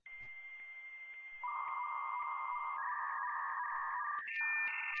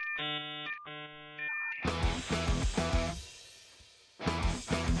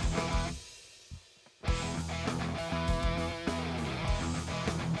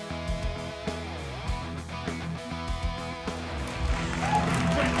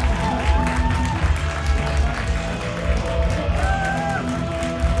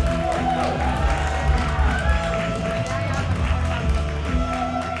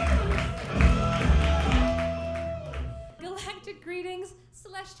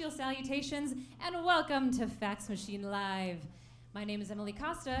Salutations and welcome to Fax Machine Live. My name is Emily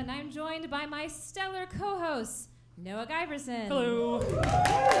Costa and I'm joined by my stellar co-hosts, Noah Giverson. Hello.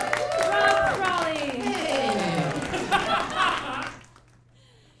 Rob Frawley. Hey.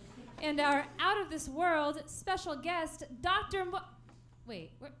 And our out of this world special guest, Dr.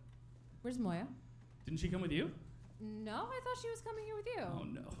 Where's Moya? Didn't she come with you? No, I thought she was coming here with you. Oh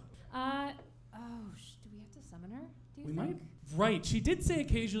no. Do we have to summon her? Do you We think? might. Right. She did say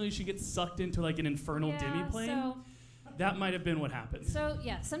occasionally she gets sucked into like an infernal demi-plane. So that might have been what happened. So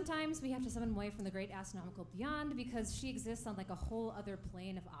yeah, sometimes we have to summon Moya from the great astronomical beyond because she exists on like a whole other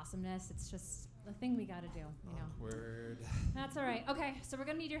plane of awesomeness. It's just a thing we gotta do, you know. Awkward. That's all right. Okay, so we're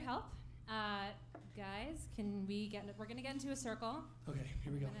gonna need your help. Guys, we're gonna get into a circle. Okay,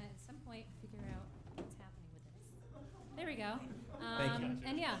 here we go. We're gonna at some point figure out what's happening with this. There we go. Thank you.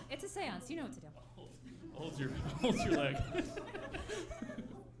 And yeah, it's a seance. You know what to do. Hold your leg.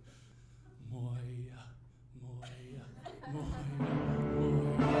 Moya, Moya, Moya,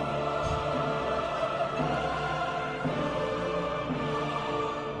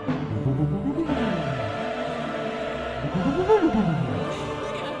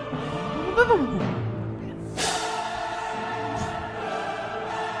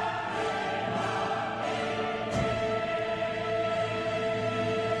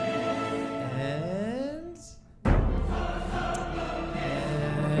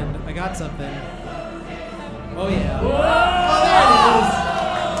 I got something. Oh yeah. Whoa! Oh, there it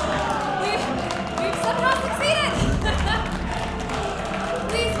is. We've somehow succeeded!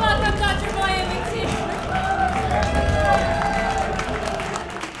 Please welcome Dr. Moya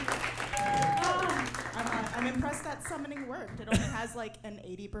I'm impressed that summoning worked. It only has like an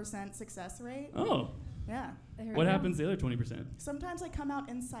 80% success rate. Oh. Yeah. What happens the other 20%? Sometimes I come out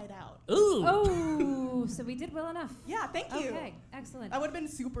inside out. Ooh. Oh, so we did well enough. Yeah, thank you. Okay, excellent. That would have been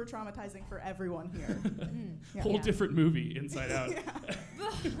super traumatizing for everyone here. Yeah. Whole different movie, Inside Out.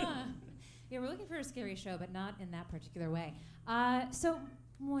 Yeah, we're looking for a scary show, but not in that particular way. So,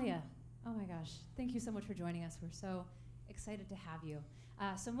 Moya, oh my gosh, thank you so much for joining us. We're so excited to have you.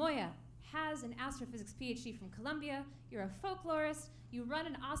 So Moya has an astrophysics PhD from Columbia. You're a folklorist. You run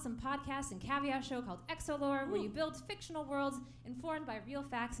an awesome podcast and caveat show called Exolore, where you build fictional worlds informed by real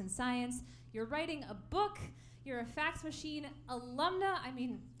facts and science. You're writing a book. You're a Fax Machine alumna. I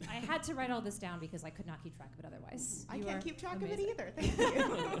mean, I had to write all this down because I could not keep track of it otherwise. I You can't are keep track amazing. of it either. Thank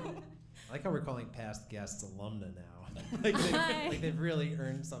you. I like how we're calling past guests alumna now. like they've really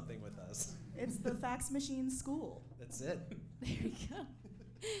earned something with us. It's the Fax Machine School. That's it. There we go.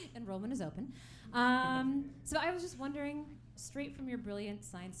 Enrollment is open. So I was just wondering, straight from your brilliant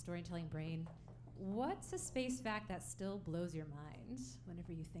science storytelling brain, what's a space fact that still blows your mind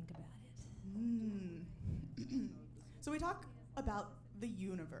whenever you think about it? So we talk about the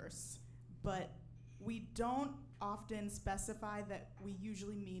universe, but we don't often specify that we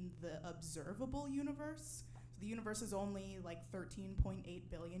usually mean the observable universe. So the universe is only like 13.8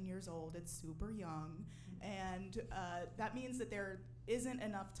 billion years old. It's super young. And that means that there isn't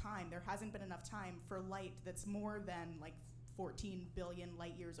enough time. There hasn't been enough time for light that's more than like 14 billion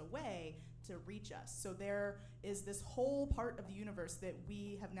light years away to reach us. So there is this whole part of the universe that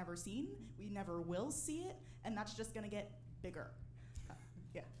we have never seen. We never will see it. And that's just going to get bigger.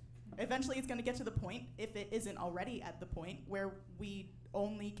 Yeah. Eventually it's going to get to the point, if it isn't already at the point, where we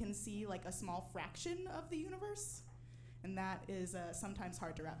only can see like a small fraction of the universe. And that is sometimes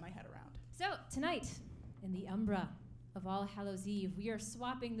hard to wrap my head around. So tonight, in the Umbra of All Hallows Eve, we are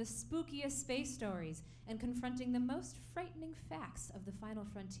swapping the spookiest space stories and confronting the most frightening facts of the final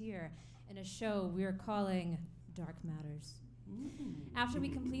frontier in a show we're calling Dark Matters. After we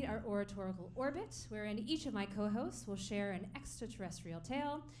complete our oratorical orbit, wherein each of my co-hosts will share an extraterrestrial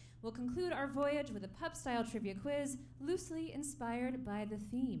tale, we'll conclude our voyage with a pub-style trivia quiz loosely inspired by the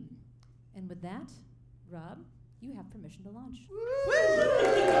theme. And with that, Rob, you have permission to launch.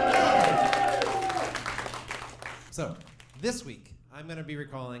 So, this week, I'm going to be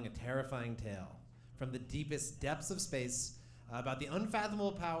recalling a terrifying tale from the deepest depths of space about the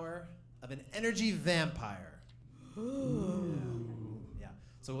unfathomable power of an energy vampire. Yeah,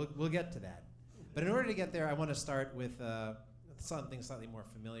 so we'll get to that. But in order to get there, I want to start with something slightly more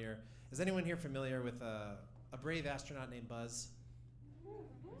familiar. Is anyone here familiar with a brave astronaut named Buzz?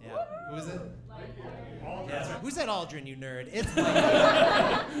 Yeah. Who is it? Yeah, that's right. Who said Aldrin, you nerd? It's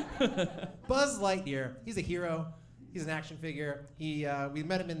Lightyear. Buzz Lightyear. He's a hero. He's an action figure. We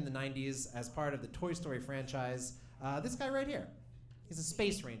met him in the 90s as part of the Toy Story franchise. This guy right here. He's a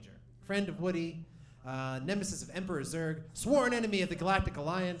space ranger, friend of Woody, nemesis of Emperor Zurg, sworn enemy of the Galactic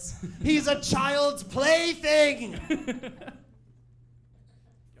Alliance. He's a child's plaything!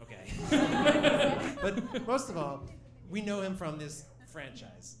 Okay. But most of all, we know him from this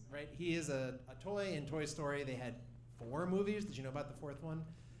franchise, right? He is a toy in Toy Story. They had 4 movies. Did you know about the 4th one?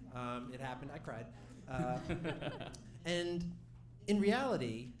 It happened. I cried. And in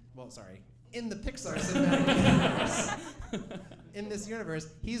reality, in the Pixar cinematic universe, in this universe,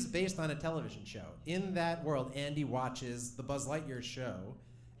 he's based on a television show. In that world, Andy watches the Buzz Lightyear show,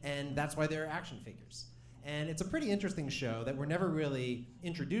 and that's why there are action figures. And it's a pretty interesting show that we're never really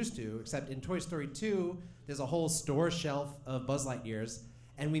introduced to, except in Toy Story 2, there's a whole store shelf of Buzz Lightyears,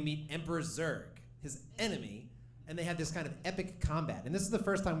 and we meet Emperor Zurg, his enemy, and they have this kind of epic combat. And this is the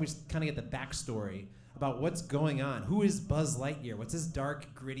first time we kind of get the backstory about what's going on. Who is Buzz Lightyear? What's his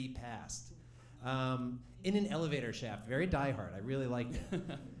dark, gritty past? In an elevator shaft, very Die Hard. I really liked it.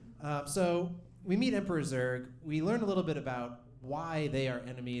 So we meet Emperor Zurg. We learn a little bit about why they are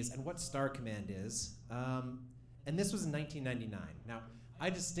enemies and what Star Command is. And this was in 1999. Now,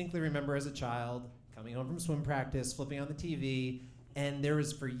 I distinctly remember as a child coming home from swim practice, flipping on the TV, and there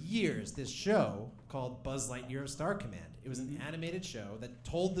was for years this show called Buzz Lightyear of Star Command. It was an animated show that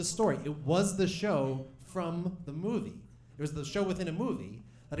told the story. It was the show from the movie. It was the show within a movie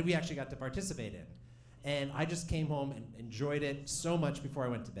that we actually got to participate in. And I just came home and enjoyed it so much before I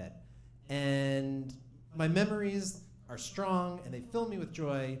went to bed. And my memories are strong, and they fill me with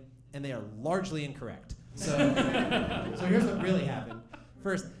joy, and they are largely incorrect. So here's what really happened.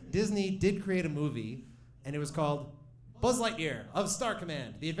 First, Disney did create a movie, and it was called Buzz Lightyear of Star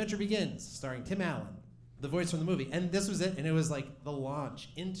Command, The Adventure Begins, starring Tim Allen, the voice from the movie. And this was it, and it was like the launch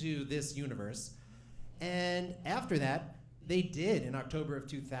into this universe. And after that, they did, in October of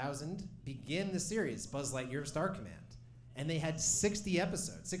 2000, begin the series, Buzz Lightyear of Star Command. And they had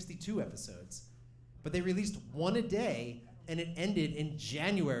 62 episodes. But they released one a day, and it ended in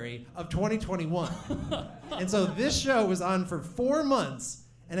January of 2021. And so this show was on for 4 months,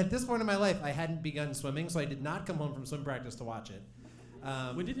 and at this point in my life, I hadn't begun swimming, so I did not come home from swim practice to watch it.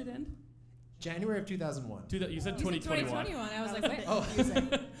 When did it end? January of 2001. You said 2021. 2021. I was like, wait. Oh.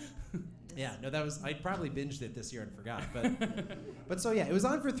 Yeah, no, I probably binged it this year and forgot. But so yeah, it was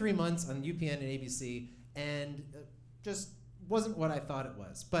on for 3 months on UPN and ABC, and just wasn't what I thought it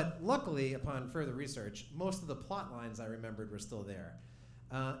was. But luckily, upon further research, most of the plot lines I remembered were still there.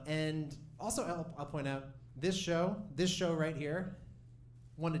 And also, I'll point out, this show right here,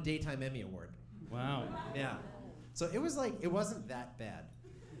 won a Daytime Emmy Award. Wow. Yeah. So it wasn't that bad.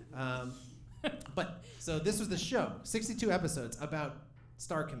 But so this was the show, 62 episodes about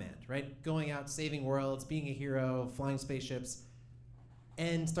Star Command, right? Going out, saving worlds, being a hero, flying spaceships,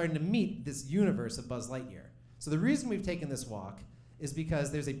 and starting to meet this universe of Buzz Lightyear. So the reason we've taken this walk is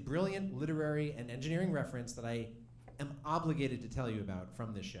because there's a brilliant literary and engineering reference that I am obligated to tell you about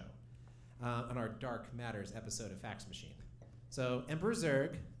from this show on our Dark Matters episode of Fax Machine. So Emperor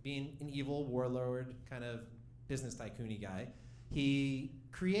Zurg, being an evil warlord, kind of business tycoon-y guy, he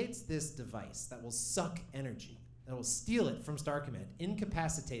creates this device that will suck energy, that will steal it from Star Command,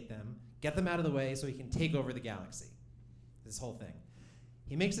 incapacitate them, get them out of the way so he can take over the galaxy. This whole thing.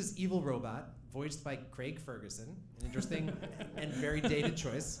 He makes this evil robot, voiced by Craig Ferguson, an interesting and very dated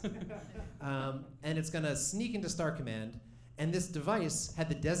choice. And it's going to sneak into Star Command. And this device had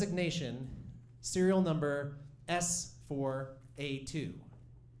the designation serial number S4A2.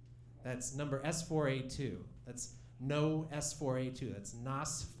 That's number S4A2. That's no S4A2. That's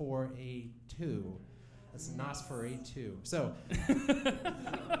NOS4A2. That's NOS4A2. So...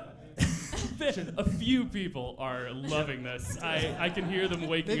 A few people are loving this. I can hear them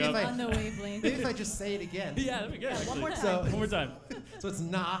waking up. On the wavelength. Maybe if I just say it again. Yeah, that'd be good. One more time. So, One more time. So it's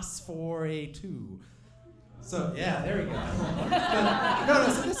NOS4A2. So yeah, there we go. No,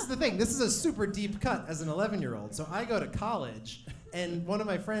 so this is the thing. This is a super deep cut as an 11-year-old. So I go to college, and one of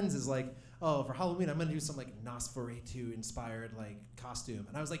my friends is like, oh, for Halloween, I'm going to do some like NOS4A2 inspired like costume.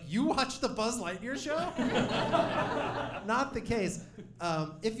 And I was like, you watched the Buzz Lightyear show? Not the case.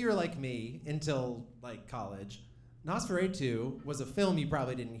 If you're like me until like college, NOS4A2 was a film you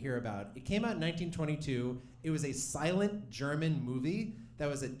probably didn't hear about. It came out in 1922. It was a silent German movie that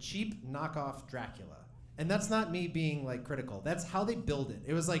was a cheap knockoff Dracula. And that's not me being like critical. That's how they build it.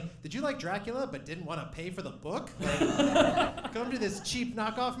 It was like, did you like Dracula but didn't want to pay for the book? Like, come to this cheap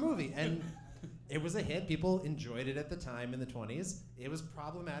knockoff movie. And it was a hit. People enjoyed it at the time in the 20s. It was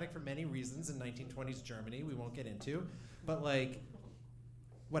problematic for many reasons in 1920s Germany we won't get into. But like,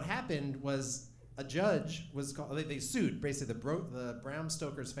 what happened was a judge was called, they sued. Basically, the Bram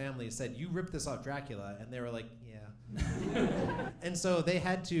Stoker's family said, you ripped this off Dracula. And they were like, yeah. And so they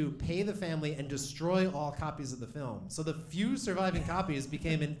had to pay the family and destroy all copies of the film. So the few surviving copies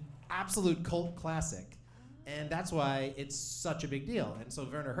became an absolute cult classic. And that's why it's such a big deal. And so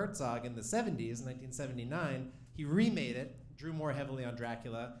Werner Herzog in the 70s, 1979, he remade it, drew more heavily on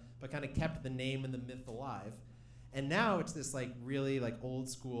Dracula, but kind of kept the name and the myth alive. And now it's this like really like old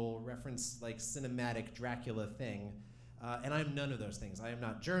school reference, like cinematic Dracula thing. And I'm none of those things. I am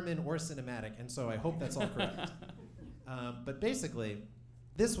not German or cinematic, and so I hope that's all correct. But basically,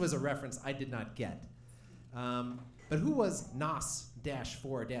 this was a reference I did not get. But who was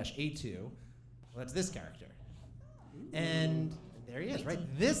Nos-4-A2? Well, that's this character. And there he is, right?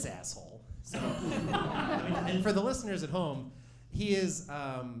 This asshole. So, and for the listeners at home, he is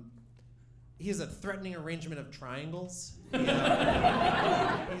a threatening arrangement of triangles.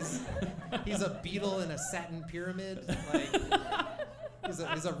 He's a beetle in a satin pyramid. Like,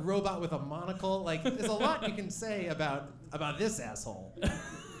 he's a robot with a monocle. Like, there's a lot you can say about this asshole.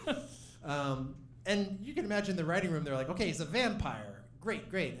 And you can imagine the writing room. They're like, okay, he's a vampire.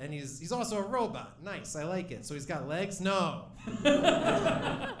 Great. And he's also a robot. Nice, I like it. So he's got legs? No.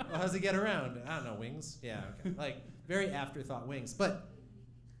 Well, how does he get around? I don't know, wings? Yeah, okay. Like, very afterthought wings. But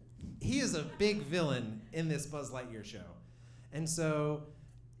he is a big villain in this Buzz Lightyear show. And so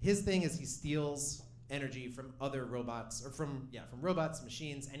his thing is he steals energy from other robots, or from robots,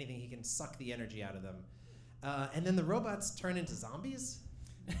 machines, anything. He can suck the energy out of them. And then the robots turn into zombies,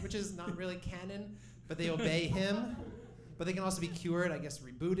 which is not really canon, but they obey him. But they can also be cured, I guess,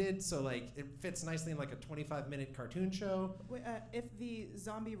 rebooted. So like it fits nicely in like a 25-minute cartoon show. Wait, if the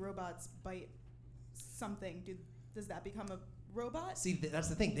zombie robots bite something, does that become a robot? See, that's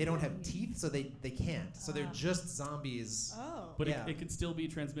the thing. They don't have teeth, so they can't. So they're just zombies. Oh. But it could still be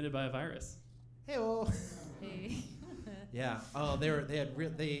transmitted by a virus. Hey-oh. Hey. Yeah. Oh,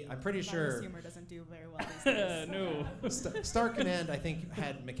 I'm pretty sure. Virus humor doesn't do very well these days. No. Star Command, I think,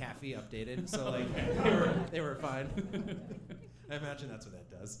 had McAfee updated, so like they were fine. I imagine that's what that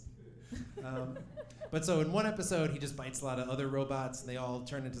does. But so in one episode, he just bites a lot of other robots, and they all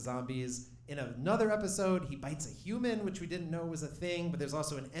turn into zombies. In another episode, he bites a human, which we didn't know was a thing, but there's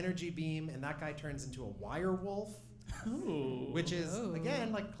also an energy beam, and that guy turns into a wire wolf. Ooh. Which is,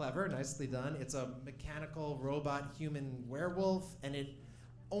 again, like clever, nicely done. It's a mechanical robot human werewolf, and it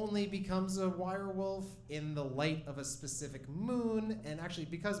only becomes a wire wolf in the light of a specific moon. And actually,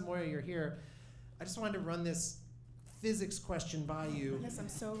 because Moya, you're here, I just wanted to run this physics question by you. Yes, I'm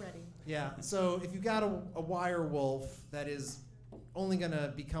so ready. Yeah, so if you've got a wire wolf that is only going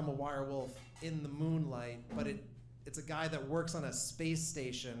to become a wire wolf in the moonlight, but it's a guy that works on a space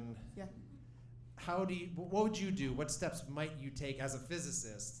station. Yeah. What would you do? What steps might you take as a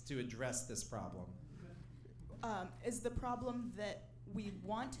physicist to address this problem? Is the problem that we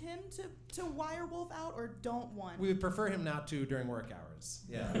want him to wire wolf out or don't want? We would prefer him not to during work hours.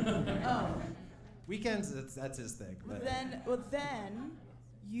 Yeah. Oh. Weekends, that's his thing. But. Then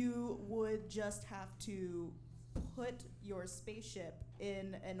you would just have to put your spaceship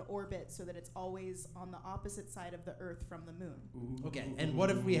in an orbit so that it's always on the opposite side of the Earth from the moon. Ooh. Okay, and what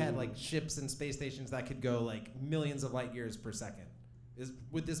if we had like ships and space stations that could go like millions of light years per second?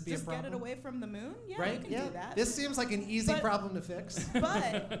 Would this be just a problem? Get it away from the moon? Yeah, right? you can do that. This seems like an easy problem to fix.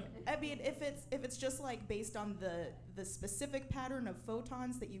 But I mean, if it's just like based on the specific pattern of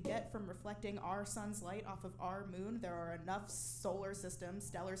photons that you get from reflecting our sun's light off of our moon, there are enough solar systems,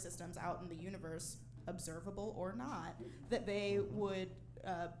 stellar systems out in the universe, observable or not, that they would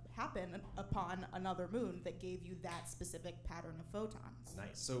happen upon another moon that gave you that specific pattern of photons. Nice.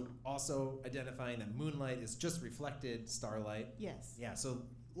 So also identifying that moonlight is just reflected starlight. Yes. Yeah. So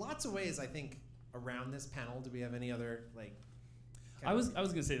lots of ways I think around this panel. Do we have any other like? I was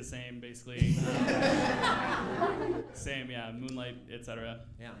gonna say the same, basically. Same, yeah. Moonlight, etc.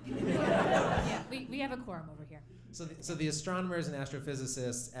 Yeah. Yeah, we have a quorum over here. So the astronomers and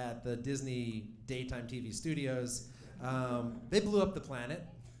astrophysicists at the Disney daytime TV studios, they blew up the planet.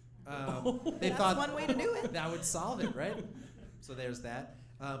 They That's thought one way to do it. that would solve it, right? So there's that.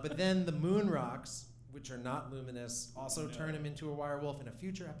 But then the moon rocks, which are not luminous, also turn him into a wire wolf in a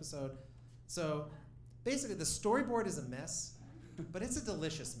future episode. So basically, the storyboard is a mess, but it's a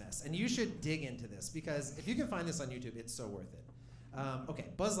delicious mess. And you should dig into this, because if you can find this on YouTube, it's so worth it. Okay,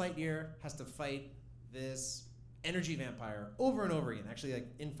 Buzz Lightyear has to fight this energy vampire over and over again, actually like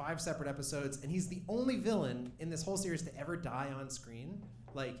in 5 separate episodes, and he's the only villain in this whole series to ever die on screen.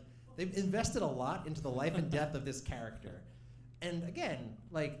 Like, they've invested a lot into the life and death of this character. And again,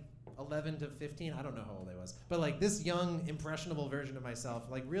 like 11 to 15, I don't know how old I was, but like this young, impressionable version of myself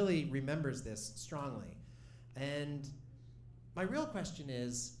like really remembers this strongly. And my real question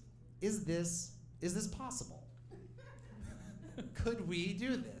is this possible? Could we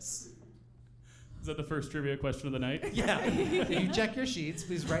do this? Is that the first trivia question of the night? Yeah. If you check your sheets,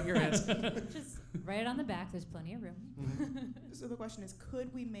 please write your answer. Just write it on the back. There's plenty of room. So the question is,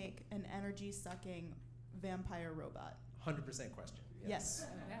 could we make an energy-sucking vampire robot? 100% question. Yes.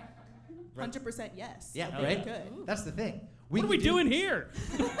 Okay. Right. 100% yes. Yeah, I think right? we could. That's the thing. What are we could do doing here?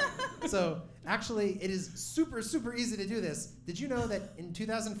 So actually, it is super, super easy to do this. Did you know that in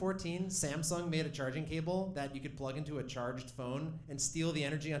 2014, Samsung made a charging cable that you could plug into a charged phone and steal the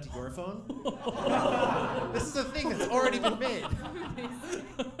energy onto your phone? This is a thing that's already been made.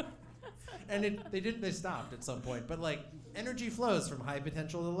 And they stopped at some point. But like, energy flows from high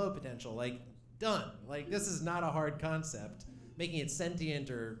potential to low potential. Like, done. Like, this is not a hard concept. Making it sentient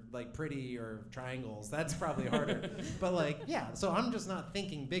or like pretty or triangles, that's probably harder. But like, yeah, so I'm just not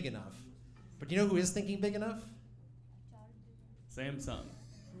thinking big enough. But you know who is thinking big enough? Samsung.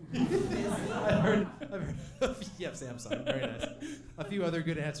 I've heard yeah, Samsung, very nice. A few other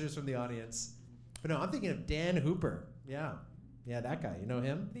good answers from the audience. But no, I'm thinking of Dan Hooper. Yeah, that guy, you know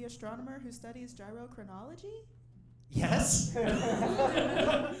him? The astronomer who studies gyrochronology? Yes.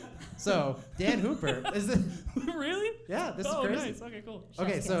 So Dan Hooper is the Really? yeah. This is Oh, crazy. nice. Okay, cool.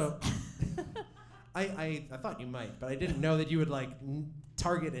 Okay, Chef's so I thought you might, but I didn't know that you would like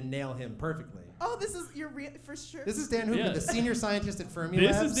target and nail him perfectly. Oh, this is for sure. This is Dan Hooper, Yeah. the senior scientist at Fermi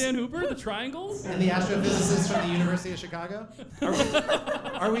This Labs is Dan Hooper, the triangles? and the astrophysicist from the University of Chicago.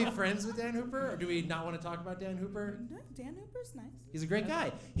 Are we friends with Dan Hooper, or do we not want to talk about Dan Hooper? No, Dan Hooper's nice. He's a great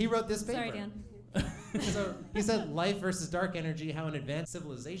guy. He wrote this paper. Sorry, Dan. So he said life versus dark energy, how an advanced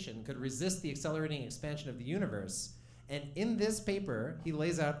civilization could resist the accelerating expansion of the universe. And in this paper, he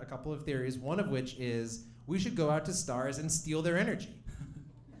lays out a couple of theories, one of which is we should go out to stars and steal their energy.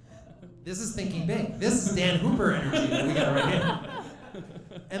 This is thinking big. This is Dan Hooper energy that we got right here.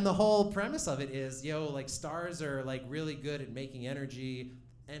 And the whole premise of it is, like stars are like really good at making energy,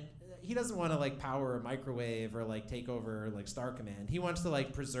 and he doesn't want to like power a microwave or like take over like Star Command. He wants to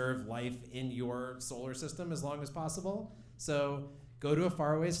like preserve life in your solar system as long as possible. So go to a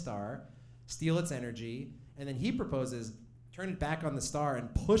faraway star, steal its energy, and then he proposes turn it back on the star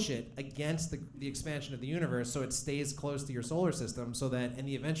and push it against the expansion of the universe so it stays close to your solar system, so that in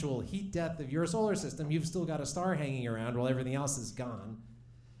the eventual heat death of your solar system, you've still got a star hanging around while everything else is gone.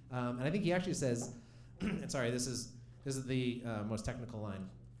 And I think he actually says, and sorry, this is the most technical line.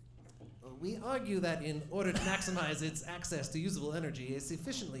 We argue that in order to maximize its access to usable energy, a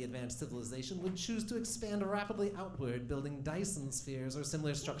sufficiently advanced civilization would choose to expand rapidly outward, building Dyson spheres or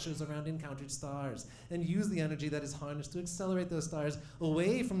similar structures around encountered stars, and use the energy that is harnessed to accelerate those stars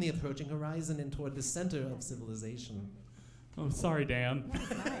away from the approaching horizon and toward the center of civilization. Oh, sorry, Dan.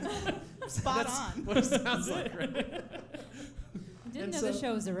 Spot That's on. what it sounds like, right? Didn't And know the so-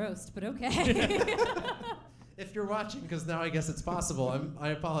 show was a roast, but okay. If you're watching, because now I guess it's possible, I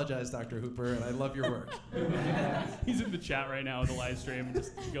apologize, Dr. Hooper, and I love your work. He's in the chat right now with the live stream,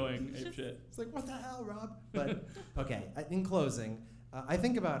 just going ape shit. It's like, what the hell, Rob? But, okay, in closing, I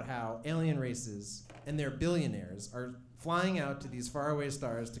think about how alien races and their billionaires are flying out to these faraway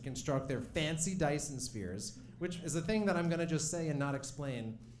stars to construct their fancy Dyson spheres, which is a thing that I'm going to just say and not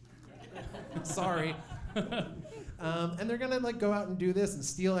explain. Sorry. And they're gonna like go out and do this and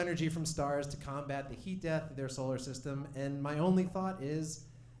steal energy from stars to combat the heat death of their solar system. And my only thought is,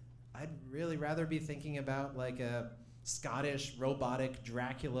 I'd really rather be thinking about like a Scottish robotic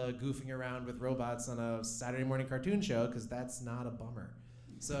Dracula goofing around with robots on a Saturday morning cartoon show, because that's not a bummer.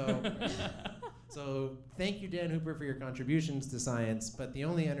 So thank you, Dan Hooper, for your contributions to science, but the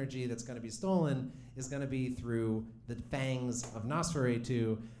only energy that's going to be stolen is going to be through the fangs of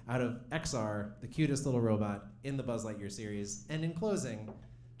Nosferatu out of XR, the cutest little robot in the Buzz Lightyear series. And in closing,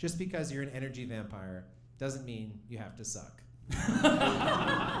 just because you're an energy vampire doesn't mean you have to suck.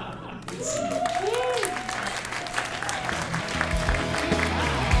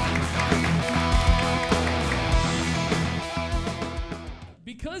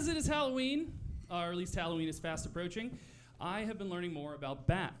 Because it is Halloween, or at least Halloween is fast approaching, I have been learning more about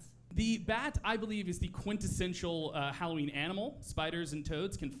bats. The bat, I believe, is the quintessential Halloween animal. Spiders and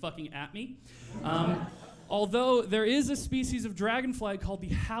toads can fucking at me. Although there is a species of dragonfly called the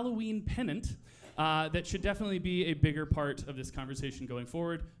Halloween pennant that should definitely be a bigger part of this conversation going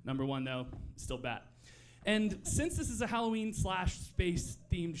forward. Number one, though, still bat. And since this is a Halloween/space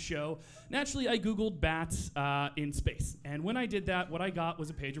themed show, naturally I Googled bats in space. And when I did that, what I got was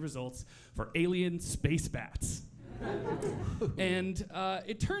a page of results for alien space bats. And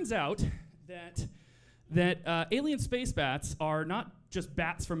it turns out that alien space bats are not just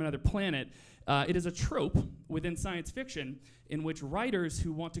bats from another planet. It is a trope within science fiction in which writers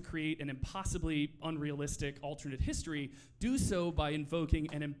who want to create an impossibly unrealistic alternate history do so by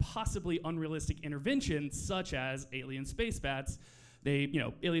invoking an impossibly unrealistic intervention, such as alien space bats.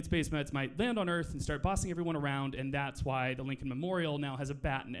 Alien space bats might land on Earth and start bossing everyone around, and that's why the Lincoln Memorial now has a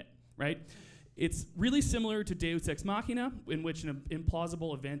bat in it, right? It's really similar to Deus Ex Machina, in which an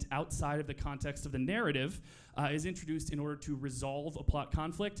implausible event outside of the context of the narrative is introduced in order to resolve a plot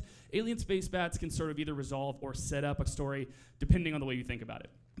conflict. Alien space bats can sort of either resolve or set up a story, depending on the way you think about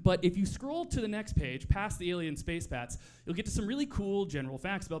it. But if you scroll to the next page, past the alien space bats, you'll get to some really cool general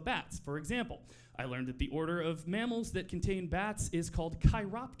facts about bats. For example, I learned that the order of mammals that contain bats is called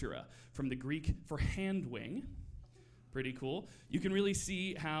Chiroptera, from the Greek for hand wing. Pretty cool. You can really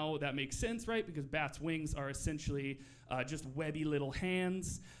see how that makes sense, right? Because bats' wings are essentially just webby little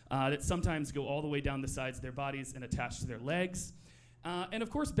hands that sometimes go all the way down the sides of their bodies and attach to their legs. And of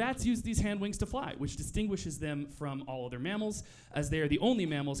course, bats use these hand wings to fly, which distinguishes them from all other mammals, as they are the only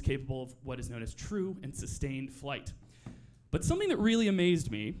mammals capable of what is known as true and sustained flight. But something that really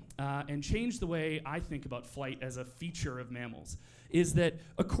amazed me and changed the way I think about flight as a feature of mammals is that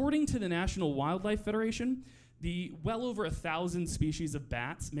according to the National Wildlife Federation, the well over 1,000 species of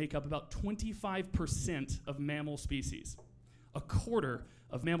bats make up about 25% of mammal species. A quarter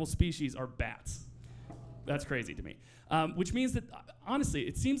of mammal species are bats. That's crazy to me. Which means that, honestly,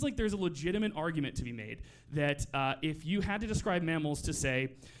 it seems like there's a legitimate argument to be made that if you had to describe mammals to,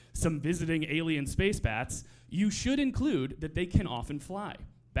 say, some visiting alien space bats, you should include that they can often fly.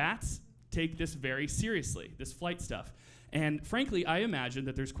 Bats take this very seriously, this flight stuff. And frankly, I imagine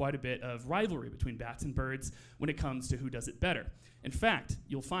that there's quite a bit of rivalry between bats and birds when it comes to who does it better. In fact,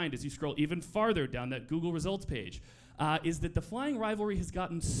 you'll find as you scroll even farther down that Google results page, is that the flying rivalry has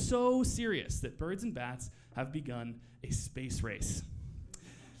gotten so serious that birds and bats have begun a space race.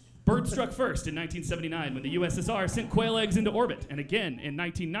 Birds struck first in 1979 when the USSR sent quail eggs into orbit, and again in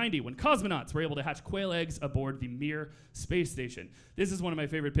 1990 when cosmonauts were able to hatch quail eggs aboard the Mir space station. This is one of my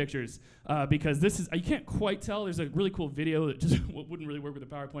favorite pictures because this is, you can't quite tell, there's a really cool video that just wouldn't really work with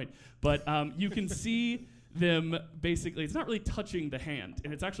the PowerPoint, but you can see them basically, it's not really touching the hand,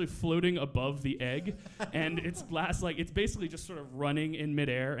 and it's actually floating above the egg, and it's basically just sort of running in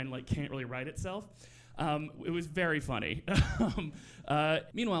midair and can't really right itself. It was very funny.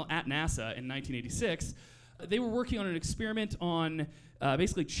 Meanwhile, at NASA in 1986, they were working on an experiment on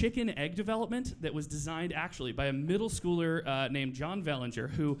basically chicken egg development that was designed actually by a middle schooler named John Vellinger,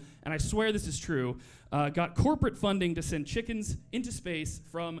 who, and I swear this is true, got corporate funding to send chickens into space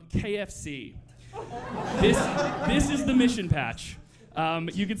from KFC. This is the mission patch.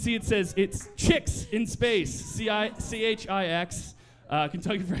 You can see it says it's chicks in space, CHIX,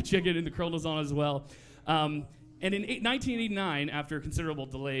 Kentucky Fried Chicken, and the kernels on as well. And in 1989, after considerable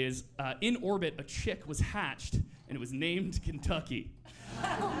delays, in orbit, a chick was hatched, and it was named Kentucky,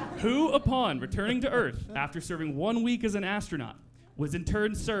 who, upon returning to Earth after serving 1 week as an astronaut, was in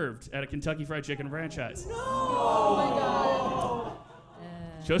turn served at a Kentucky Fried Chicken franchise. No! Oh my God!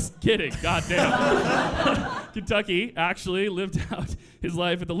 Just kidding, goddamn. Kentucky actually lived out his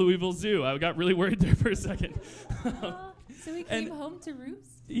life at the Louisville Zoo. I got really worried there for a second. So he came home to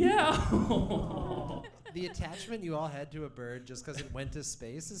roost? Yeah. The attachment you all had to a bird just because it went to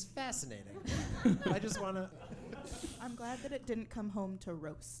space is fascinating. I just want to... I'm glad that it didn't come home to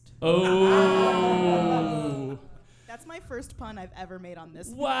roast. Oh. That's my first pun I've ever made on this.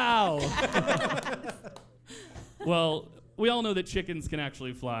 Wow. Well, we all know that chickens can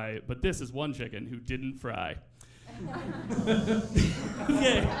actually fly, but this is one chicken who didn't fry.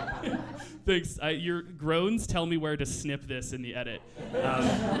 Okay. Thanks. Your groans tell me where to snip this in the edit.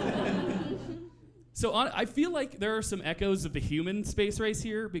 So I feel like there are some echoes of the human space race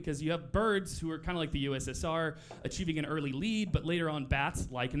here because you have birds who are kind of like the USSR achieving an early lead, but later on bats,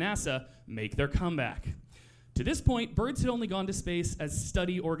 like NASA, make their comeback. To this point, birds had only gone to space as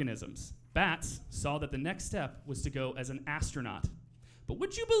study organisms. Bats saw that the next step was to go as an astronaut. But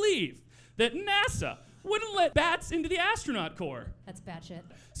would you believe that NASA wouldn't let bats into the astronaut corps? That's batshit.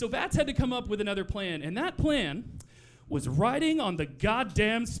 So bats had to come up with another plan, and that plan was riding on the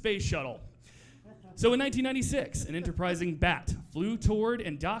goddamn space shuttle. So in 1996, an enterprising bat flew toward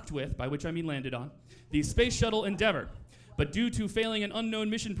and docked with, by which I mean landed on, the Space Shuttle Endeavour, but due to failing an unknown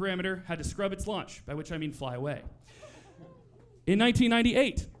mission parameter, had to scrub its launch, by which I mean fly away. In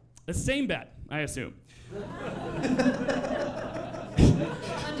 1998, the same bat, I assume,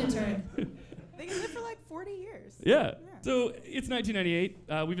 Undeterred. They can live for like 40 years. Yeah. So it's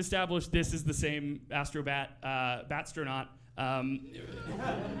 1998. We've established this is the same Astrobat, Batstronaut.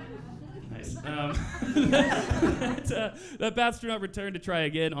 Nice. That Batstronaut returned to try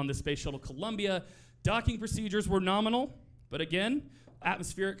again on the Space Shuttle Columbia. Docking procedures were nominal, but again,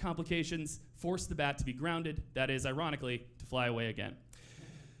 atmospheric complications forced the Bat to be grounded. That is, ironically, to fly away again.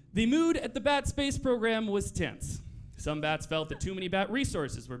 The mood at the Bat space program was tense. Some Bats felt that too many Bat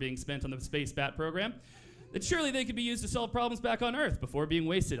resources were being spent on the Space Bat program, that surely they could be used to solve problems back on Earth before being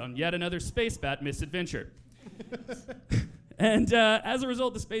wasted on yet another Space Bat misadventure. And as a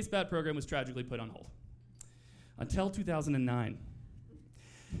result, the Space Bat program was tragically put on hold. Until 2009,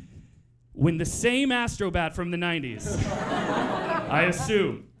 when the same Astrobat from the 90s, I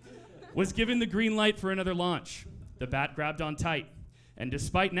assume, was given the green light for another launch. The Bat grabbed on tight, and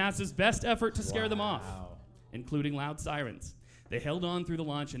despite NASA's best effort to scare them off, including loud sirens, they held on through the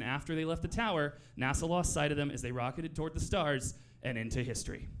launch, and after they left the tower, NASA lost sight of them as they rocketed toward the stars and into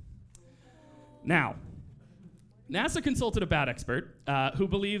history. Now, NASA consulted a Bat expert who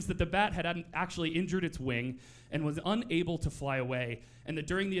believes that the Bat had actually injured its wing and was unable to fly away, and that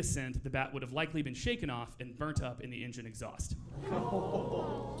during the ascent, the Bat would have likely been shaken off and burnt up in the engine exhaust.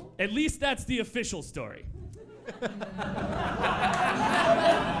 At least that's the official story.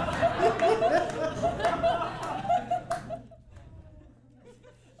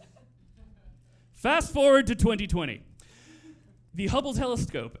 Fast forward to 2020. The Hubble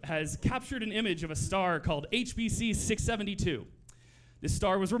telescope has captured an image of a star called HBC 672. This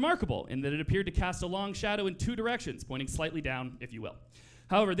star was remarkable in that it appeared to cast a long shadow in two directions, pointing slightly down, if you will.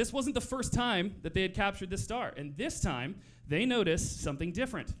 However, this wasn't the first time that they had captured this star, and this time they noticed something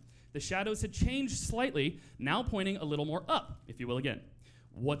different. The shadows had changed slightly, now pointing a little more up, if you will again.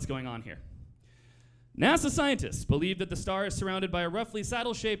 What's going on here? NASA scientists believe that the star is surrounded by a roughly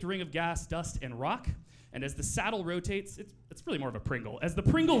saddle-shaped ring of gas, dust, and rock. And as the saddle rotates, it's really more of a Pringle. As the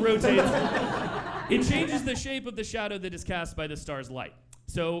Pringle rotates, it changes the shape of the shadow that is cast by the star's light.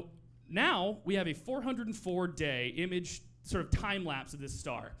 So now we have a 404-day image, sort of time lapse of this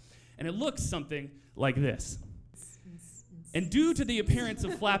star. And it looks something like this. And due to the appearance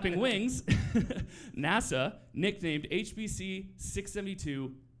of flapping wings, NASA nicknamed HBC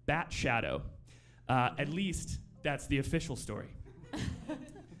 672 Bat Shadow. At least that's the official story.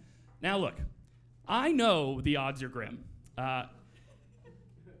 Now look, I know the odds are grim.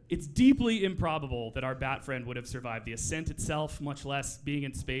 It's deeply improbable that our Bat friend would have survived the ascent itself, much less being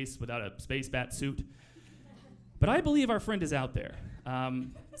in space without a space bat suit. But I believe our friend is out there,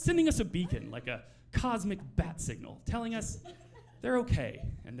 sending us a beacon, like a cosmic bat signal, telling us they're okay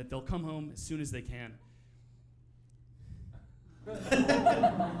and that they'll come home as soon as they can.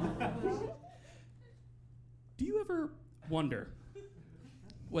 Do you ever wonder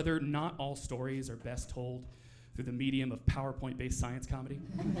whether not all stories are best told through the medium of PowerPoint-based science comedy?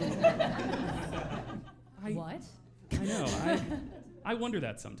 What? I know. I wonder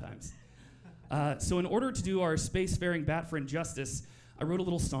that sometimes. So in order to do our spacefaring bat friend justice, I wrote a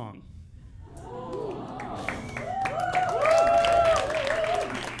little song.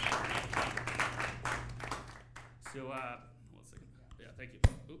 So, 1 second. Yeah, thank you.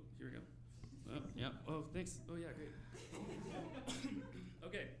 Oh, here we go. Oh, yeah. Oh, thanks. Oh, yeah, great.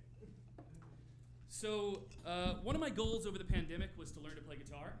 Okay. So, one of my goals over the pandemic was to learn to play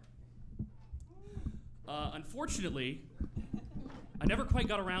guitar. Unfortunately, I never quite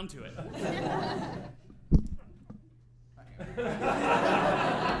got around to it.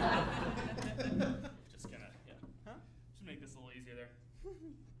 Just gonna, yeah. Huh? Just make this a little easier there.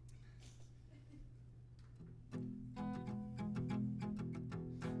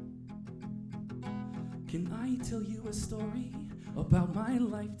 Can I tell you a story about my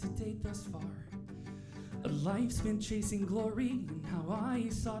life to date thus far? A life spent chasing glory and how I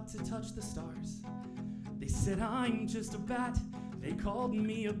sought to touch the stars. They said I'm just a bat, they called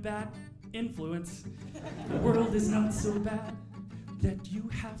me a bat influence. The world is not so bad that you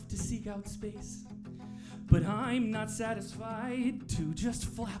have to seek out space. But I'm not satisfied to just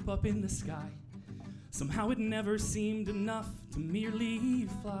flap up in the sky. Somehow it never seemed enough to merely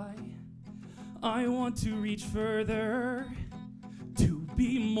fly. I want to reach further, to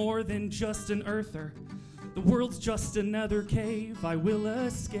be more than just an earther. The world's just another cave I will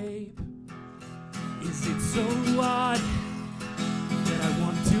escape. Is it so odd that I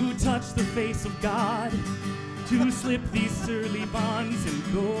want to touch the face of God, to slip these surly bonds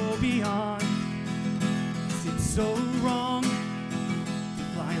and go beyond? Is it so wrong to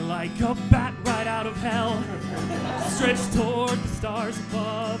fly like a bat right out of hell, stretch toward the stars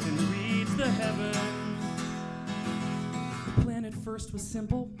above and reach the heavens? at first was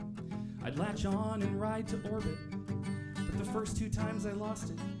simple. I'd latch on and ride to orbit. But the first 2 times I lost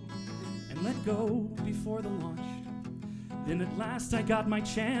it and let go before the launch. Then at last I got my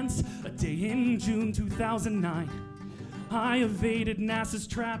chance, a day in June 2009. I evaded NASA's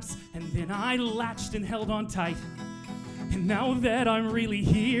traps, and then I latched and held on tight. And now that I'm really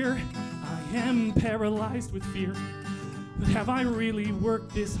here, I am paralyzed with fear. But have I really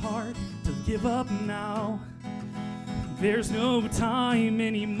worked this hard to give up now? There's no time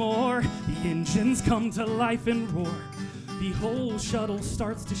anymore. The engines come to life and roar. The whole shuttle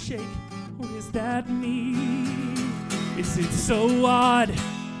starts to shake. Or is that me? Is it so odd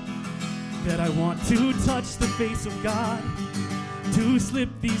that I want to touch the face of God, to slip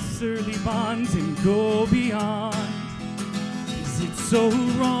these early bonds and go beyond? Is it so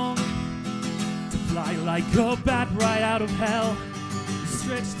wrong to fly like a bat right out of hell,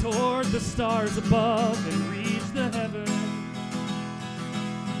 stretch toward the stars above and reach the heaven?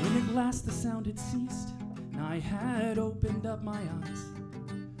 When at last the sound had ceased and I had opened up my eyes,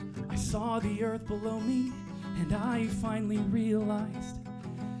 I saw the earth below me and I finally realized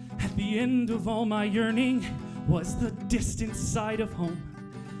at the end of all my yearning was the distant sight of home.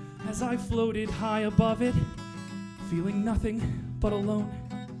 As I floated high above it, feeling nothing but alone.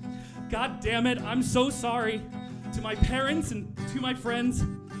 God damn it, I'm so sorry to my parents and to my friends.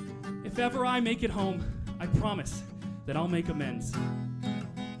 If ever I make it home, I promise that I'll make amends.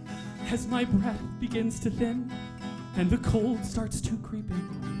 As my breath begins to thin and the cold starts to creep in,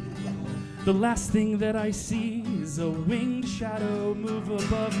 the last thing that I see is a winged shadow move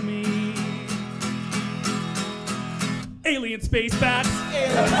above me. Alien space bats, alien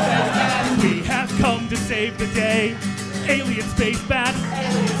space bats, we have come to save the day. Alien space bats,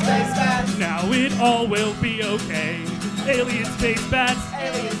 alien space bats, now it all will be okay. Alien space bats,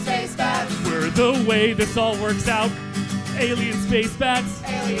 alien space bats, we're the way this all works out. Alien space bats,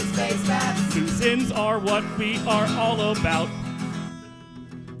 alien space bats, loose ends are what we are all about.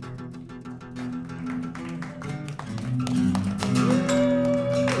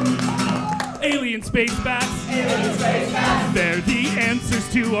 Alien space bats, alien space bats, they're the answers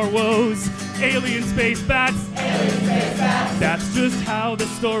to our woes. Alien space bats, alien space bats, that's just how the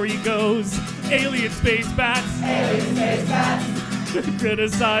story goes. Alien space bats, alien space bats,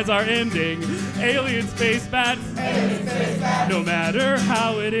 criticize our ending. Alien space bats, alien space bats, no matter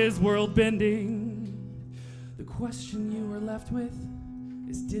how it is world bending. The question you were left with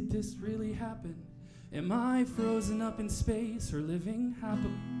is, did this really happen? Am I frozen up in space or living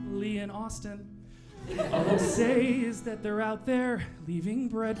happily in Austin? All I'll say is that they're out there leaving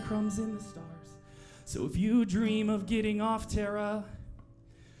breadcrumbs in the stars. So if you dream of getting off Terra,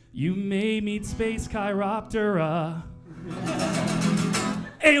 you may meet Space Chiroptera.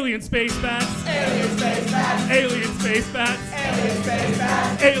 Alien space bats, alien space bats, alien space bats, alien space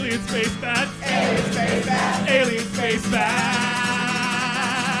bats, alien space bats, alien space bats, alien space bats.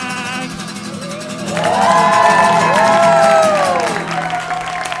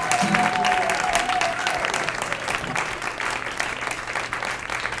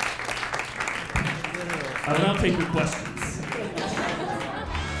 I will now take your questions.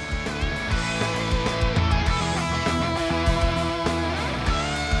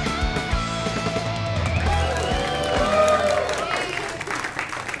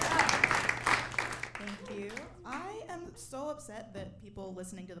 Thank you. I am so upset that people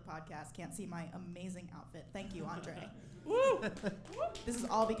listening to the podcast can't see my amazing outfit. Thank you, Andre. Woo! This is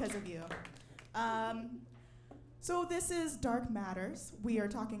all because of you. So this is Dark Matters. We are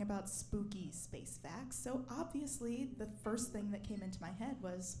talking about spooky space facts. So obviously, the first thing that came into my head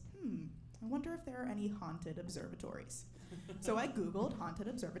was, I wonder if there are any haunted observatories. So I Googled haunted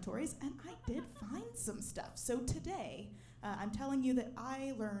observatories, and I did find some stuff. So today, I'm telling you that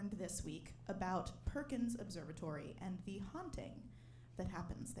I learned this week about Perkins Observatory and the haunting that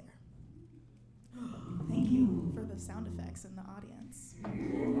happens there. Thank you for the sound effects in the audience.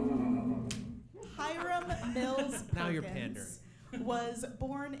 Hiram Mills Perkins Now you're pandering. was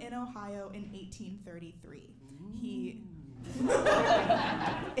born in Ohio in 1833.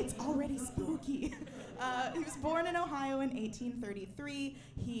 It's already spooky. He was born in Ohio in 1833.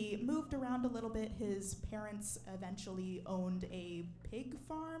 He moved around a little bit. His parents eventually owned a pig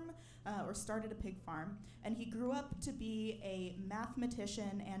farm, or started a pig farm, and he grew up to be a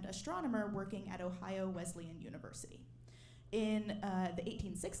mathematician and astronomer working at Ohio Wesleyan University. In the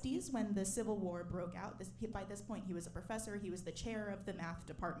 1860s, when the Civil War broke out, by this point he was a professor, he was the chair of the math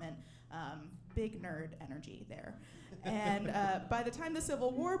department, big nerd energy there. And by the time the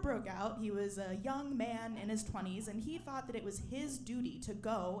Civil War broke out, he was a young man in his 20s, and he thought that it was his duty to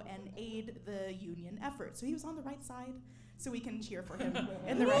go and aid the Union effort. So he was on the right side, so we can cheer for him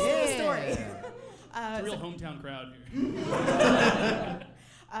in the rest of the story. It's a real hometown crowd here.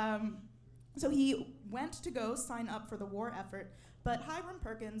 So he went to go sign up for the war effort, but Hiram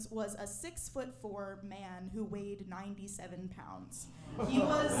Perkins was a 6'4" man who weighed 97 pounds. He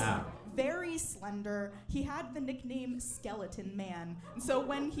was very slender. He had the nickname Skeleton Man. And so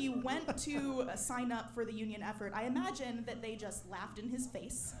when he went to sign up for the Union effort, I imagine that they just laughed in his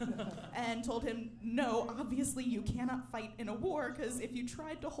face and told him, no, obviously you cannot fight in a war, because if you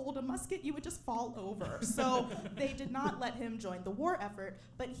tried to hold a musket, you would just fall over. So they did not let him join the war effort,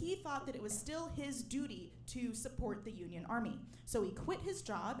 but he thought that it was still his duty to support the Union Army. So he quit his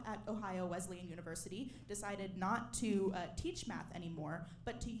job at Ohio Wesleyan University, decided not to teach math anymore,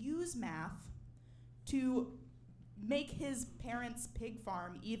 but to use math to make his parents' pig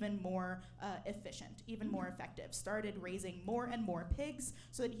farm even more efficient, even more effective. Started raising more and more pigs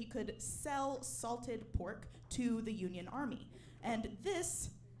so that he could sell salted pork to the Union Army. And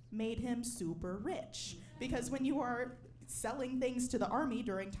this made him super rich, because when you are selling things to the army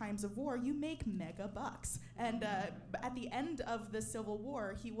during times of war, you make mega bucks. And at the end of the Civil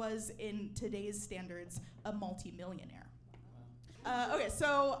War, he was, in today's standards, a multimillionaire. Okay,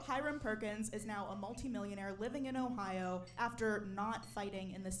 so Hiram Perkins is now a multimillionaire living in Ohio after not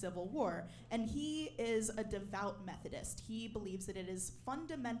fighting in the Civil War. And he is a devout Methodist. He believes that it is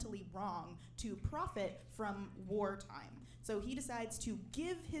fundamentally wrong to profit from wartime. So he decides to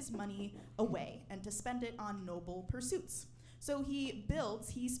give his money away and to spend it on noble pursuits. So he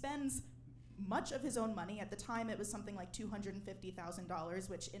spends much of his own money. At the time, it was something like $250,000,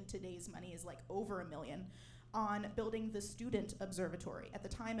 which in today's money is like over $1 million, on building the Student Observatory. At the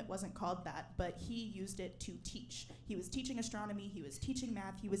time, it wasn't called that, but he used it to teach. He was teaching astronomy, he was teaching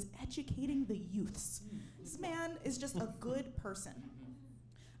math, he was educating the youths. This man is just a good person.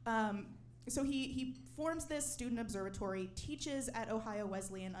 So he forms this student observatory, teaches at Ohio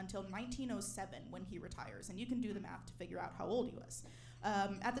Wesleyan until 1907 when he retires. And you can do the math to figure out how old he was.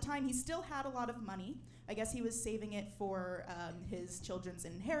 At the time, he still had a lot of money. I guess he was saving it for his children's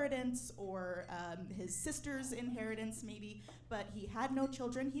inheritance or his sister's inheritance, maybe. But he had no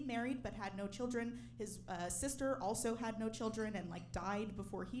children. He married but had no children. His sister also had no children and died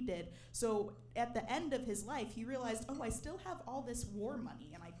before he did. So at the end of his life, he realized, oh, I still have all this war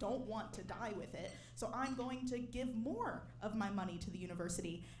money and I don't want to die with it. So I'm going to give more of my money to the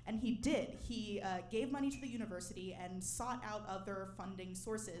university. And he did. He gave money to the university and sought out other funding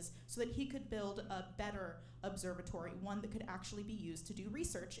sources so that he could build a better observatory, one that could actually be used to do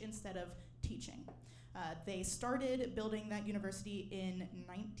research instead of teaching. They started building that university in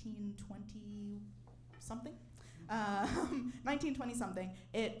 1920-something.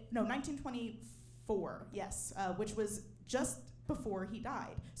 1924, yes, which was just before he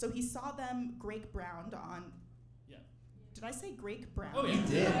died. So he saw them break ground on... Yeah. Did I say break ground? Oh, yeah. You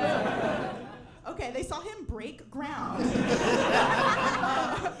did. Okay, they saw him break ground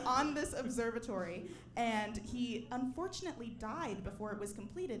on this observatory, and he unfortunately died before it was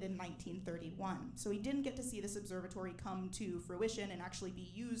completed in 1931. So he didn't get to see this observatory come to fruition and actually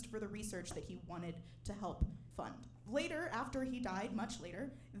be used for the research that he wanted to help fund. Later, after he died, much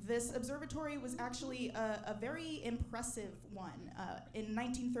later, this observatory was actually a very impressive one. In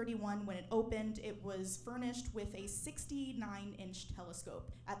 1931, when it opened, it was furnished with a 69-inch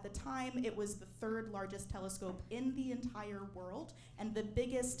telescope. At the time, it was the third largest telescope in the entire world and the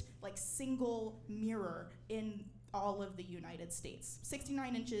biggest single mirror in all of the United States.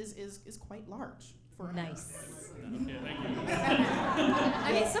 69 inches is quite large for an Nice. Okay, thank you.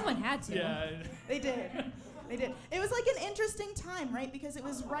 I mean, someone had to. Yeah. They did. They did. It was an interesting time, right? Because it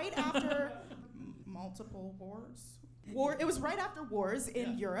was right after multiple wars. It was right after wars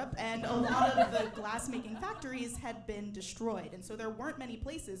in Europe, and a lot of the glass-making factories had been destroyed. And so there weren't many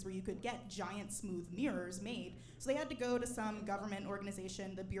places where you could get giant smooth mirrors made. So they had to go to some government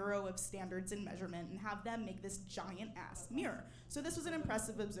organization, the Bureau of Standards and Measurement, and have them make this giant-ass mirror. So this was an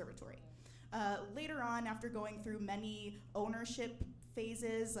impressive observatory. Later on, after going through many ownership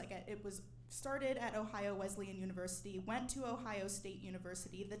phases, it was started at Ohio Wesleyan University, went to Ohio State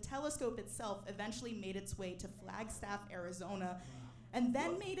University. The telescope itself eventually made its way to Flagstaff, Arizona, and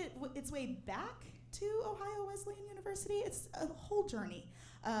then made its way back to Ohio Wesleyan University. It's a whole journey.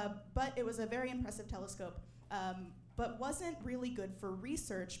 But it was a very impressive telescope, but wasn't really good for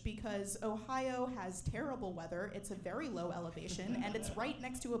research because Ohio has terrible weather. It's a very low elevation, and it's right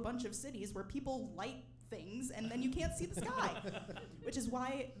next to a bunch of cities where people light things, and then you can't see the sky, which is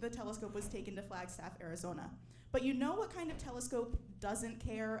why the telescope was taken to Flagstaff, Arizona. But you know what kind of telescope doesn't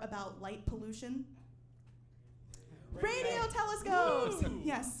care about light pollution? Radio telescopes! Woo!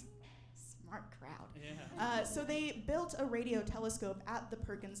 Yes. smart crowd. Yeah. So they built a radio telescope at the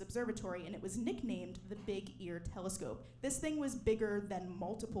Perkins Observatory, and it was nicknamed the Big Ear Telescope. This thing was bigger than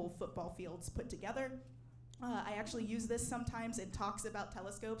multiple football fields put together. I actually use this sometimes in talks about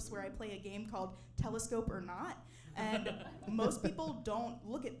telescopes where I play a game called Telescope or Not. And most people don't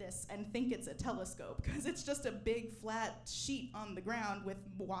look at this and think it's a telescope because it's just a big flat sheet on the ground with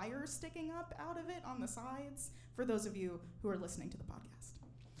wires sticking up out of it on the sides, for those of you who are listening to the podcast.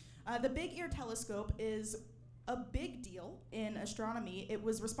 The Big Ear Telescope is a big deal in astronomy. It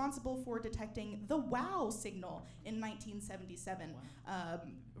was responsible for detecting the WOW signal in 1977.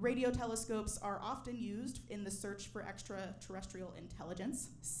 Radio telescopes are often used in the search for extraterrestrial intelligence,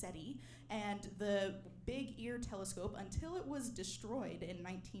 SETI, and the Big Ear Telescope, until it was destroyed in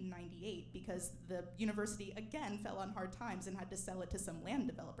 1998 because the university again fell on hard times and had to sell it to some land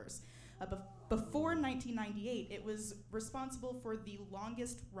developers. Before 1998, it was responsible for the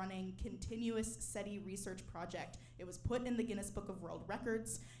longest running continuous SETI research project. It was put in the Guinness Book of World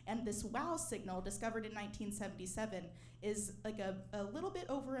Records, and this WOW signal, discovered in 1977, is like a little bit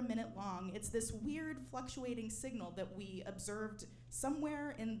over a minute long. It's this weird fluctuating signal that we observed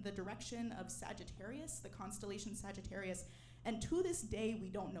somewhere in the direction of Sagittarius, the constellation Sagittarius, and to this day, we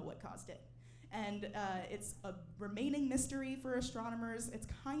don't know what caused it. And it's a remaining mystery for astronomers. It's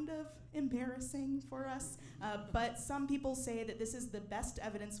kind of embarrassing for us, but some people say that this is the best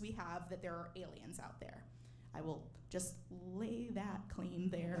evidence we have that there are aliens out there. I will just lay that claim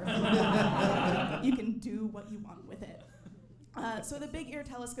there. You can do what you want with it. So the Big Ear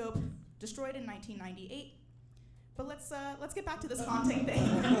Telescope, destroyed in 1998. But let's get back to this haunting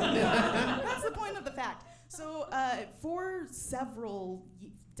thing. That's the point of the fact. So for several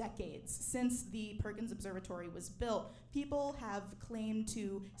decades since the Perkins Observatory was built, people have claimed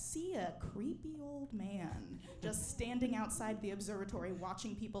to see a creepy old man just standing outside the observatory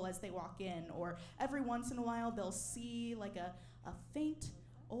watching people as they walk in, or every once in a while they'll see like a faint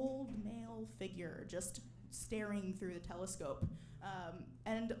old male figure just staring through the telescope.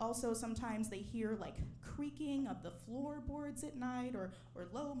 And also sometimes they hear like creaking of the floorboards at night, or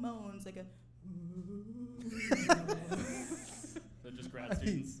low moans like a They're just grad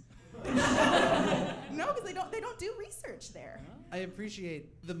students. No, because they don't do research there. I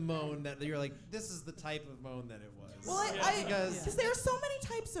appreciate the moan that you're like, this is the type of moan that it was. Well, because there are so many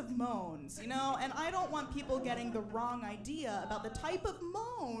types of moans, you know, and I don't want people getting the wrong idea about the type of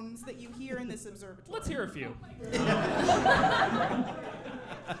moans that you hear in this observatory. Let's hear a few.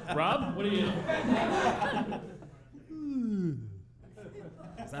 Rob, what do you...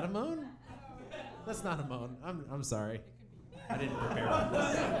 Is that a moan? That's not a moan. I'm sorry. I didn't prepare for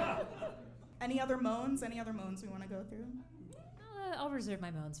this. Any other moans? Any other moans we want to go through? I'll reserve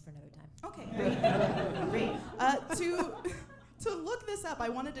my moans for another time. Okay, great. To look this up, I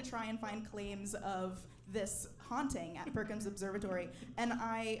wanted to try and find claims of this haunting at Perkins Observatory, and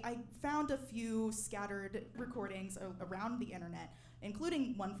I found a few scattered recordings around the internet,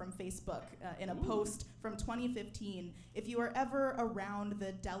 including one from Facebook in a post from 2015. If you are ever around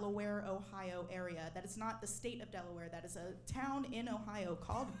the Delaware, Ohio area, that is not the state of Delaware, that is a town in Ohio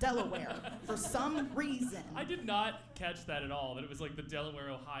called Delaware for some reason. I did not catch that at all, that it was like the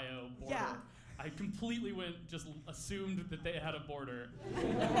Delaware-Ohio border. Yeah. I completely just assumed that they had a border.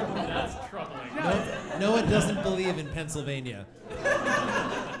 That's troubling. Noah doesn't believe in Pennsylvania.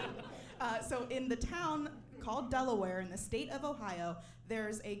 So in the town called Delaware in the state of Ohio,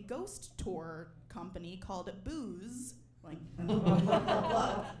 there's a ghost tour company called Booze, like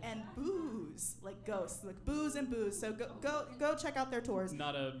and Booze, like ghosts, like booze and booze. So go check out their tours.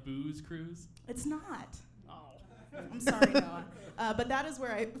 Not a booze cruise? It's not. Oh. I'm sorry, Noah. But that is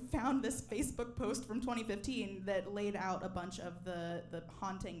where I found this Facebook post from 2015 that laid out a bunch of the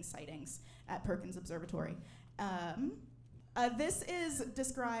haunting sightings at Perkins Observatory. This is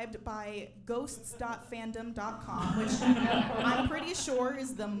described by ghosts.fandom.com, which I'm pretty sure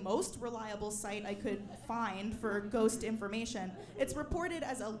is the most reliable site I could find for ghost information. It's reported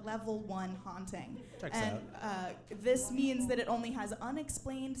as a level 1 haunting. Checks out. This means that it only has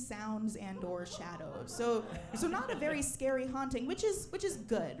unexplained sounds and or shadows. So not a very scary haunting, which is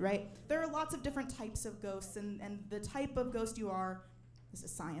good, right? There are lots of different types of ghosts, and the type of ghost you are, this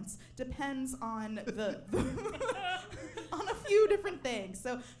is science, depends on on a few different things.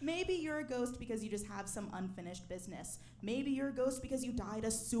 So maybe you're a ghost because you just have some unfinished business. Maybe you're a ghost because you died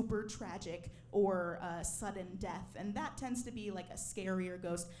a super tragic or sudden death, and that tends to be like a scarier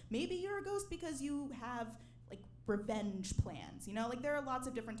ghost. Maybe you're a ghost because you have like revenge plans. You know, like there are lots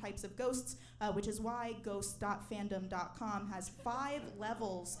of different types of ghosts, which is why ghosts.fandom.com has 5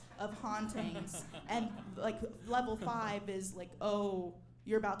 levels of hauntings, and like level 5 is like, oh,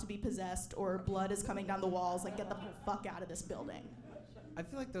 you're about to be possessed or blood is coming down the walls, like get the fuck out of this building. I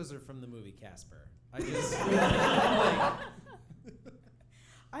feel like those are from the movie Casper. I just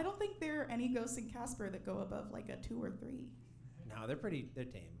I don't think there are any ghosts in Casper that go above like a 2 or 3. No, they're tame.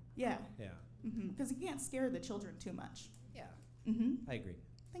 Yeah. Yeah. Because you can't scare the children too much. Yeah. Mm-hmm. I agree.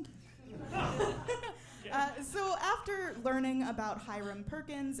 Thank you. So after learning about Hiram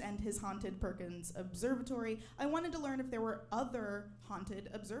Perkins and his haunted Perkins Observatory, I wanted to learn if there were other haunted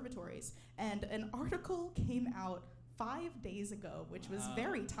observatories. And an article came out 5 days ago, which was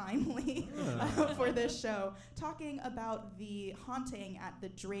very timely for this show, talking about the haunting at the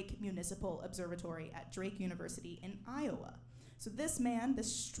Drake Municipal Observatory at Drake University in Iowa. So this man,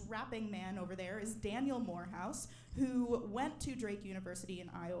 this strapping man over there, is Daniel Morehouse, who went to Drake University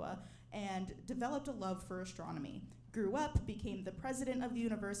in Iowa and developed a love for astronomy. Grew up, became the president of the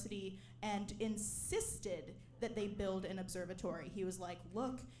university, and insisted that they build an observatory. He was like,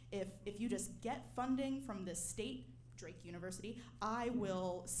 look, if you just get funding from the state, Drake University, I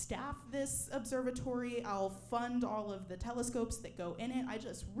will staff this observatory, I'll fund all of the telescopes that go in it. I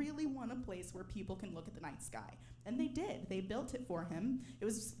just really want a place where people can look at the night sky. And they did. They built it for him. It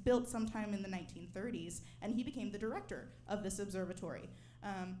was built sometime in the 1930s, and he became the director of this observatory.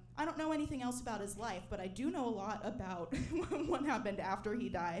 I don't know anything else about his life, but I do know a lot about what happened after he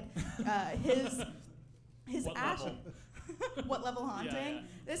died. His What ash. level? What level haunting? Yeah.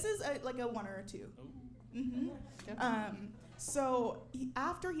 This is like a 1 or a 2. Oh. Mm-hmm. So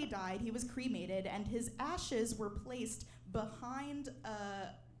after he died, he was cremated, and his ashes were placed behind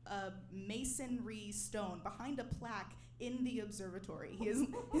a masonry stone, behind a plaque in the observatory.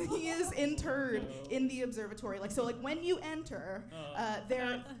 He is interred in the observatory. Like when you enter,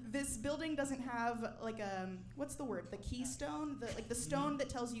 this building doesn't have like what's the word? The keystone, the stone that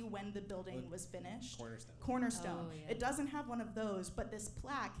tells you when the building was finished. Cornerstone. Oh, yeah. It doesn't have one of those, but this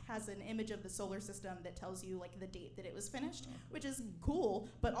plaque has an image of the solar system that tells you like the date that it was finished, which is cool.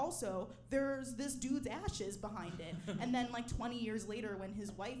 But also there's this dude's ashes behind it, and then like 20 years later, when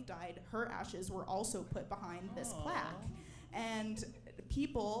his wife died, her ashes were also put behind this plaque. And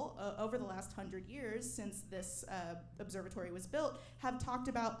people over the last 100 years since this observatory was built have talked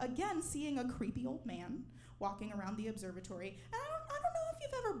about, again, seeing a creepy old man walking around the observatory. And I don't know if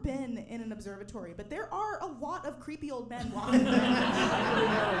you've ever been in an observatory, but there are a lot of creepy old men walking around.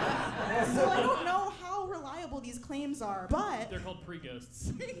 So I don't know how reliable these claims are, but... They're called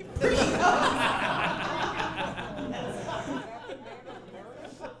pre-ghosts.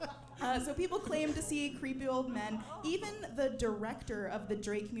 So people claim to see creepy old men. Even the director of the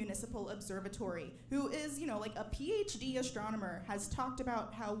Drake Municipal Observatory, who is, like a PhD astronomer, has talked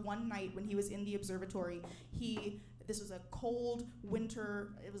about how one night when he was in the observatory, this was a cold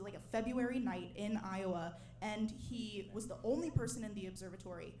winter, it was like a February night in Iowa, and he was the only person in the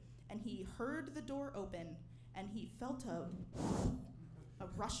observatory, and he heard the door open, and he felt a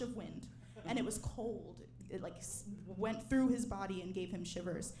rush of wind, and it was cold. It went through his body and gave him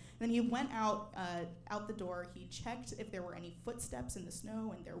shivers. Then he went out the door. He checked if there were any footsteps in the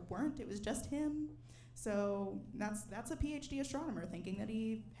snow, and there weren't. It was just him. So that's a PhD astronomer thinking that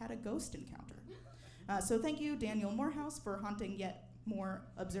he had a ghost encounter. So thank you, Daniel Morehouse, for haunting yet more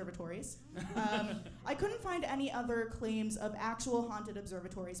observatories. I couldn't find any other claims of actual haunted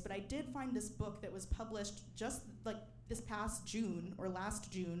observatories, but I did find this book that was published just this past June or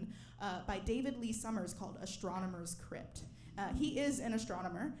last June by David Lee Summers called Astronomer's Crypt. He is an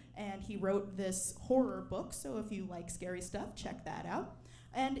astronomer, and he wrote this horror book, so if you like scary stuff, check that out.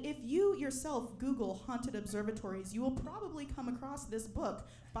 And if you yourself Google haunted observatories, you will probably come across this book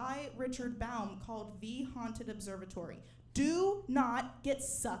by Richard Baum called The Haunted Observatory. Do not get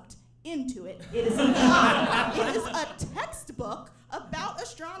sucked into it. It is a textbook about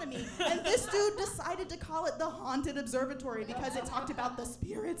astronomy, and this dude decided to call it the Haunted Observatory because it talked about the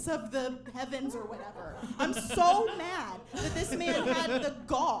spirits of the heavens or whatever. I'm so mad that this man had the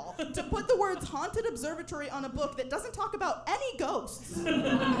gall to put the words Haunted Observatory on a book that doesn't talk about any ghosts.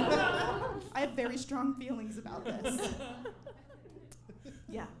 I have very strong feelings about this.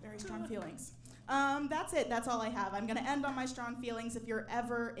 Yeah, very strong feelings. That's it. That's all I have. I'm going to end on my strong feelings. If you're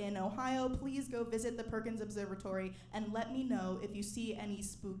ever in Ohio, please go visit the Perkins Observatory and let me know if you see any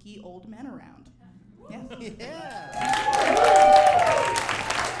spooky old men around. Yeah.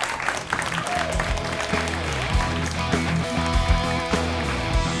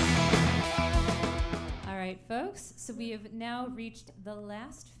 All right, folks. So we have now reached the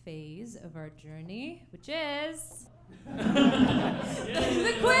last phase of our journey, which is...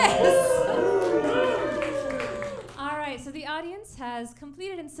 the quiz! All right, so the audience has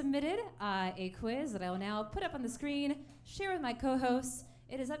completed and submitted a quiz that I will now put up on the screen, share with my co-hosts,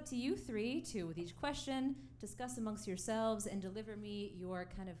 it is up to you three to, with each question, discuss amongst yourselves and deliver me your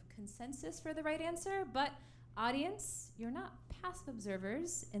kind of consensus for the right answer. But audience, you're not passive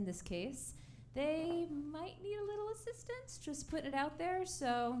observers in this case. They might need a little assistance, just putting it out there.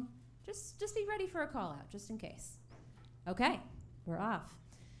 So just be ready for a call out, just in case. Okay, we're off.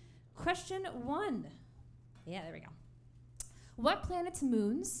 Question 1. Yeah, there we go. What planet's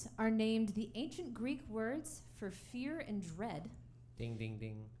moons are named the ancient Greek words for fear and dread? Ding, ding,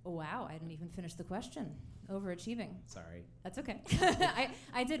 ding. Wow, I didn't even finish the question. Overachieving. Sorry. That's okay.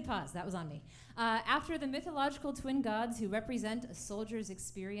 I did pause. That was on me. After the mythological twin gods who represent a soldier's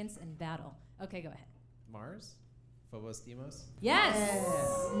experience in battle. Okay, go ahead. Mars? Phobos, Deimos?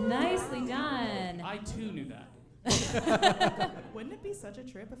 Yes! Nicely done. I too knew that. Wouldn't it be such a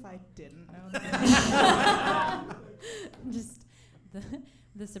trip if I didn't know that? Just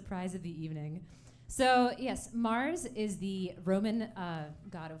the surprise of the evening. So, yes, Mars is the Roman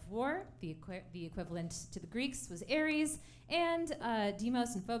god of war. The equivalent to the Greeks was Ares, and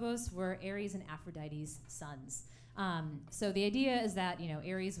Deimos and Phobos were Ares and Aphrodite's sons. So the idea is that,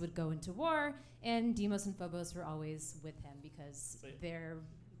 Ares would go into war, and Deimos and Phobos were always with him because their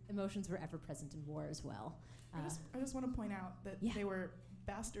emotions were ever present in war as well. I just want to point out that Yeah. they were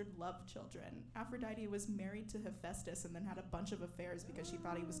bastard love children. Aphrodite was married to Hephaestus and then had a bunch of affairs because she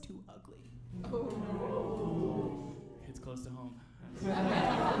thought he was too ugly. It's close to home.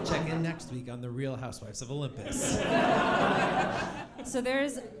 Check in next week on The Real Housewives of Olympus. So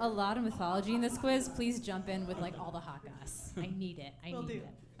there's a lot of mythology in this quiz. Please jump in with all the hot goss. I need it. Will do.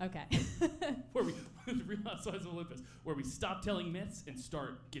 Okay. Where we, the Real Housewives of Olympus, where we stop telling myths and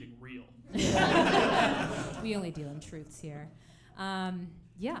start getting real. We only deal in truths here.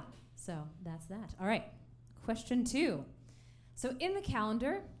 Yeah, so that's that. All right, question 2. So in the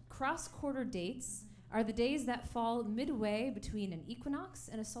calendar, cross-quarter dates are the days that fall midway between an equinox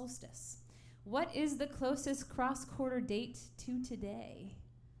and a solstice. What is the closest cross-quarter date to today?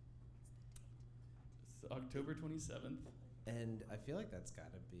 It's October 27th. And I feel like that's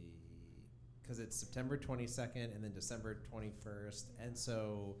got to be, because it's September 22nd and then December 21st. And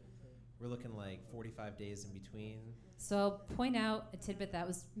so we're looking like 45 days in between. So I'll point out a tidbit that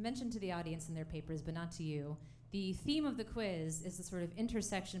was mentioned to the audience in their papers, but not to you. The theme of the quiz is the sort of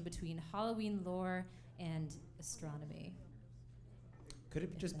intersection between Halloween lore and astronomy. Could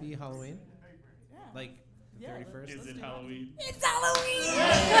it just be Halloween? Yeah. Like the Yeah, 31st? Is Let's it do it. Halloween? It's Halloween!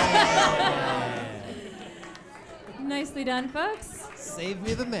 Nicely done, folks. Save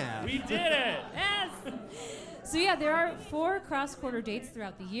me the math. We did it! Yes! So yeah, there are 4 cross-quarter dates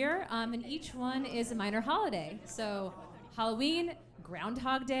throughout the year, and each one is a minor holiday. So Halloween,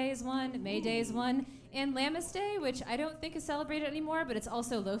 Groundhog Day is one, May Day is one, and Lammas Day, which I don't think is celebrated anymore, but it's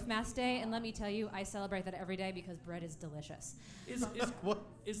also Loaf Mass Day, and let me tell you, I celebrate that every day because bread is delicious. What?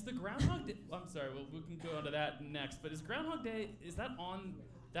 Is the Groundhog Day... I'm sorry, we can go on to that next, but is Groundhog Day, is that on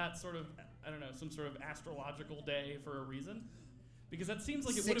that sort of, I don't know, some sort of astrological day for a reason? Because that seems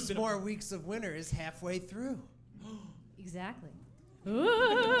like it would have 6 been... more weeks of winter is halfway through. Exactly.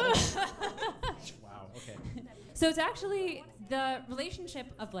 Wow, okay. So it's actually the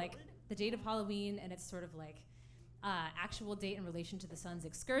relationship of the date of Halloween and its sort of actual date in relation to the sun's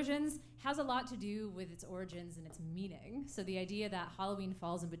excursions has a lot to do with its origins and its meaning. So the idea that Halloween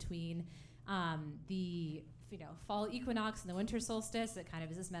falls in between the fall equinox and the winter solstice, it kind of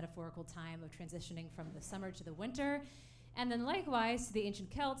is this metaphorical time of transitioning from the summer to the winter. And then likewise, the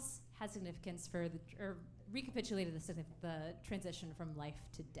ancient Celts had significance for recapitulated the transition from life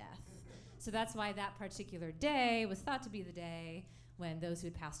to death. So that's why that particular day was thought to be the day when those who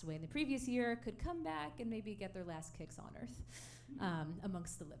had passed away in the previous year could come back and maybe get their last kicks on Earth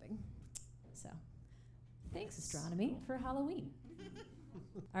amongst the living. So thanks, astronomy, for Halloween.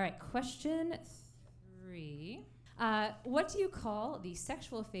 All right, question 3. What do you call the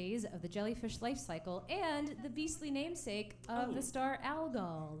sexual phase of the jellyfish life cycle and the beastly namesake of the star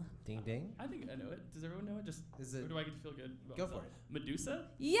Algol? Ding, ding. I think I know it. Does everyone know it? Or do I get to feel good about Go myself? for it. Medusa?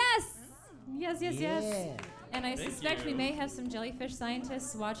 Yes! Yes. Yeah. And I Thank suspect we you. may have some jellyfish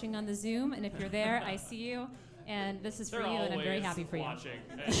scientists watching on the Zoom, and if you're there, I see you. And this is for They're you, and I'm very always happy for you. watching.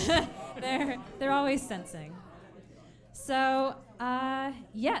 They're always sensing. So,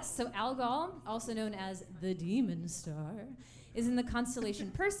 yes, so Algol, also known as the demon star, is in the constellation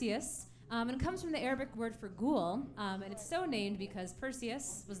Perseus, and it comes from the Arabic word for ghoul, and it's so named because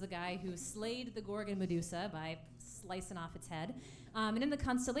Perseus was the guy who slayed the Gorgon Medusa by slicing off its head. And in the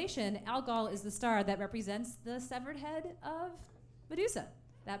constellation, Algol is the star that represents the severed head of Medusa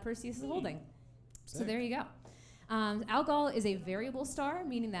that Perseus is holding. So Sick. there you go. Algol is a variable star,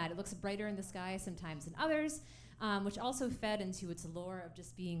 meaning that it looks brighter in the sky sometimes than others. which also fed into its lore of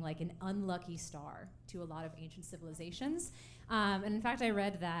just being like an unlucky star to a lot of ancient civilizations. And in fact, I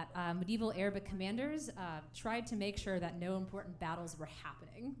read that medieval Arabic commanders tried to make sure that no important battles were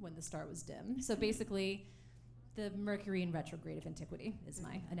happening when the star was dim. So basically, the Mercury in retrograde of antiquity is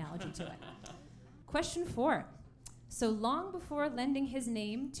my analogy to it. Question 4. So long before lending his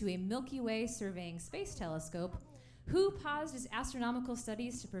name to a Milky Way surveying space telescope, who paused his astronomical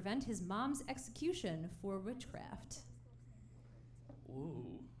studies to prevent his mom's execution for witchcraft?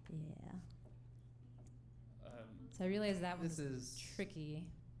 Ooh. Yeah. So I realize that This was is tricky,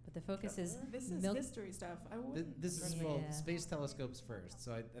 but the focus is This is Milk- history stuff. I wouldn't. this is Yeah. well, space telescopes first.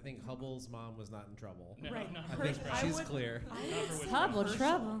 So I think Hubble's mom was not in trouble. No, Right. not I for think witchcraft. she's would- clear. I Not would for say witchcraft. Hubble Herschel.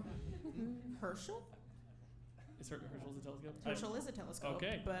 trouble. Herschel? Is Herschel's a telescope? Herschel is a telescope.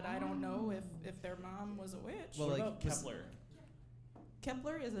 Okay. But I don't know if their mom was a witch. Well, What like, about was- Kepler?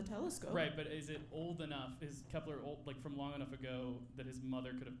 Kepler is a telescope. Right, but is it old enough? Is Kepler old, like from long enough ago that his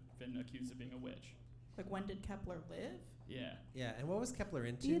mother could have been accused of being a witch? Like, when did Kepler live? Yeah. Yeah, and what was Kepler The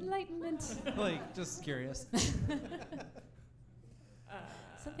into? Enlightenment. Like, just curious.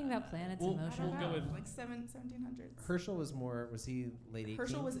 Something about planets Well, in I motion. don't We'll go know, with- like 1700s. Herschel was he late 18?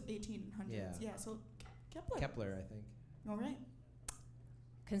 Herschel was 1800s. Yeah. Yeah, so Kepler. Kepler, I think. All right.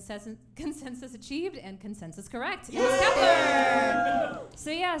 Consensus achieved and consensus correct. Yay! It's Kepler.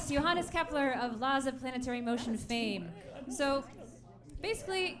 So yes, Johannes Kepler of laws of planetary motion fame. So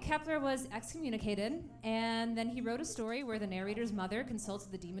basically, Kepler was excommunicated, and then he wrote a story where the narrator's mother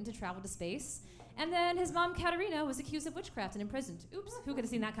consulted the demon to travel to space. And then his mom, Katerina, was accused of witchcraft and imprisoned. Oops, who could have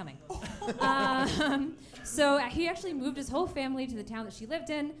seen that coming? So he actually moved his whole family to the town that she lived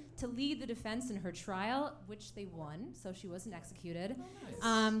in to lead the defense in her trial, which they won, so she wasn't executed.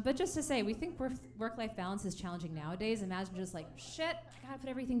 But just to say, we think work-life balance is challenging nowadays. Imagine just like, shit, I gotta put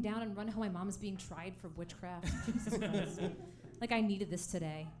everything down and run how my mom is being tried for witchcraft. Jesus Christ. Like I needed this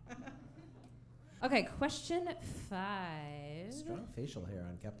today. Okay, question 5. Strong facial hair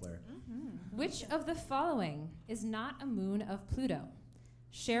on Kepler. Which of the following is not a moon of Pluto?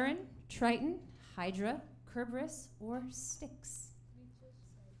 Charon, Triton, Hydra, Kerberos, or Styx?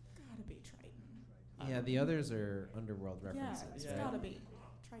 Gotta be Triton. Yeah, the others are underworld Yeah, references, it's Yeah. right? gotta be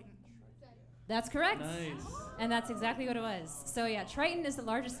Triton. That's correct. Nice. And that's exactly what it was. So yeah, Triton is the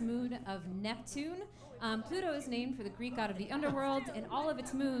largest moon of Neptune. Pluto is named for the Greek god of the underworld, and all of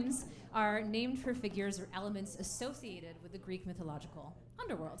its moons are named for figures or elements associated with the Greek mythological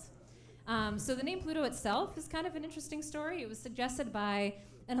underworld. So the name Pluto itself is kind of an interesting story. It was suggested by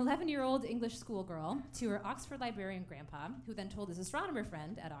an 11-year-old English schoolgirl to her Oxford librarian grandpa, who then told his astronomer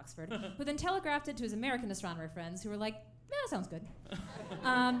friend at Oxford, who then telegraphed it to his American astronomer friends, who were like, yeah, sounds good.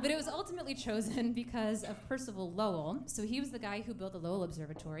 But it was ultimately chosen because of Percival Lowell. So he was the guy who built the Lowell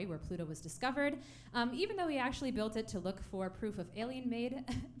Observatory where Pluto was discovered, even though he actually built it to look for proof of alien-made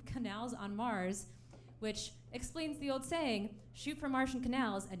canals on Mars, which explains the old saying, shoot for Martian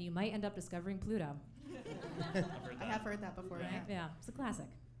canals and you might end up discovering Pluto. I have heard that before. Right? Yeah, it's a classic.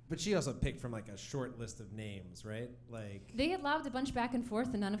 But she also picked from like a short list of names, right? Like, They had lobbed a bunch back and forth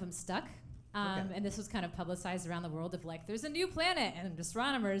and none of them stuck. Okay. And this was kind of publicized around the world of like, there's a new planet and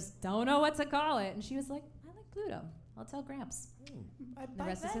astronomers don't know what to call it. And she was like, I like Pluto. I'll tell Gramps. But The by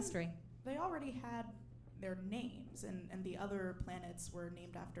rest is then, history. They already had their names, and the other planets were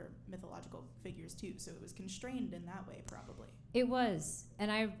named after mythological figures too, so it was constrained in that way, probably. It was.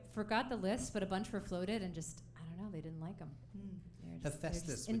 And I forgot the list, but a bunch were floated and just, I don't know, they didn't like them. They're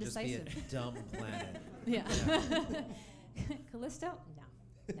Hephaestus would just be a dumb planet. Yeah. Yeah. Callisto?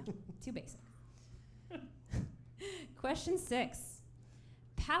 No. Too basic. Question 6.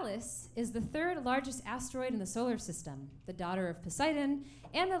 Pallas is the third largest asteroid in the solar system, the daughter of Poseidon,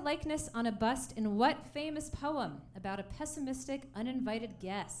 and the likeness on a bust in what famous poem about a pessimistic, uninvited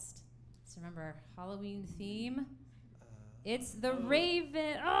guest? So remember, Halloween theme? It's the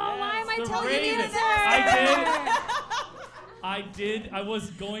Raven. Oh, why am I the telling you the Raven. answer? I did. I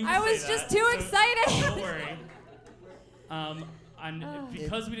was going to I say was just that, too so excited. Don't worry. And Oh.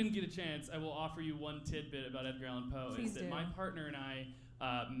 because we didn't get a chance, I will offer you one tidbit about Edgar Allan Poe. Please Is that do. my partner and I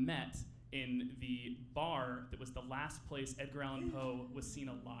met in the bar that was the last place Edgar Allan Poe was seen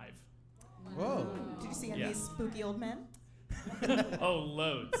alive. Whoa. Did you see any Yeah. spooky old men? Oh,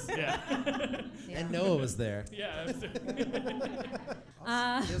 loads. Yeah. Yeah. And Noah was there. Yeah.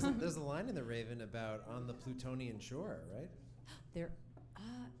 There's a line in The Raven about on the Plutonian shore, right? There.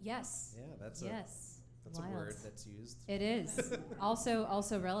 Yes. Yeah, that's Yes. a Wild. word that's used. It is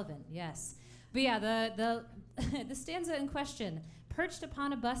also relevant. Yes, but yeah, the the stanza in question: perched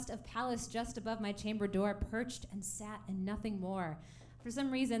upon a bust of Pallas just above my chamber door, perched and sat and nothing more. For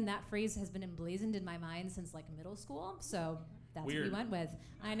some reason, that phrase has been emblazoned in my mind since like middle school, so that's what we went with.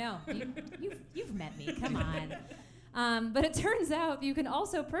 I know. You've met me. Come on. But it turns out you can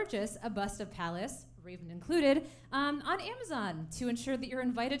also purchase a bust of Pallas, Raven included, on Amazon to ensure that you're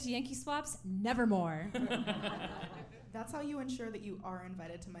invited to Yankee Swaps nevermore. That's how you ensure that you are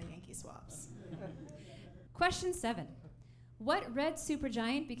invited to my Yankee Swaps. Question 7. What red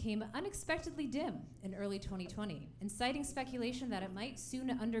supergiant became unexpectedly dim in early 2020, inciting speculation that it might soon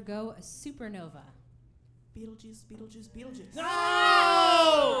undergo a supernova? Beetlejuice, Beetlejuice, Beetlejuice.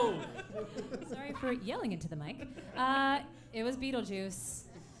 No! Sorry for yelling into the mic. It was Beetlejuice.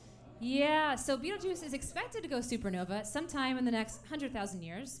 Yeah, so Beetlejuice is expected to go supernova sometime in the next 100,000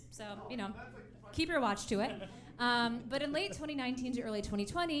 years. So, keep your watch to it. But in late 2019 to early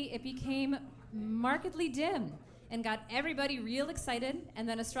 2020, it became markedly dim and got everybody real excited. And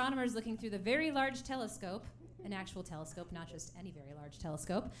then astronomers looking through the Very Large Telescope, an actual telescope, not just any very large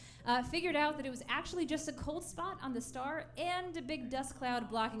telescope, figured out that it was actually just a cold spot on the star and a big dust cloud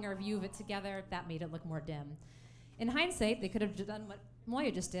blocking our view of it together. That made it look more dim. In hindsight, they could have done what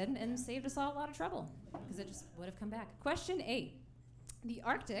Moya just did and saved us all a lot of trouble, because it just would have come back. Question 8. The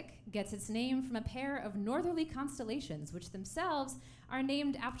Arctic gets its name from a pair of northerly constellations, which themselves are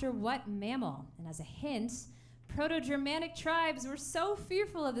named after what mammal? And as a hint, Proto-Germanic tribes were so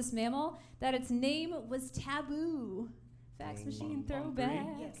fearful of this mammal that its name was taboo. Fax machine throwback.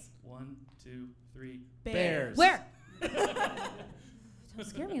 Yes. 1, 2, 3. Bears. Where? Don't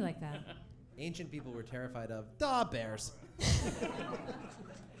scare me like that. Ancient people were terrified of the bears.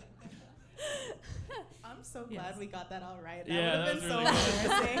 I'm so glad we got that all right. Yeah, That would have been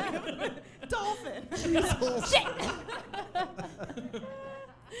that so embarrassing. Dolphin.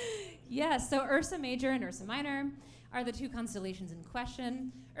 Yes, so Ursa Major and Ursa Minor are the two constellations in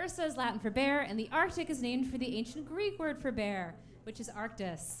question. Ursa is Latin for bear, and the Arctic is named for the ancient Greek word for bear, which is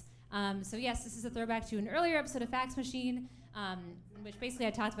Arctus. So yes, this is a throwback to an earlier episode of Fax Machine, in which basically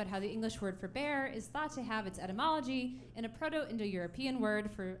I talked about how the English word for bear is thought to have its etymology in a Proto-Indo-European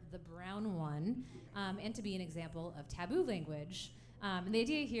word for the brown one, and to be an example of taboo language. And the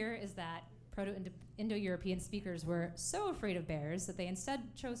idea here is that Proto-Indo-European speakers were so afraid of bears that they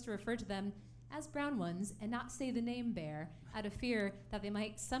instead chose to refer to them as brown ones and not say the name bear out of fear that they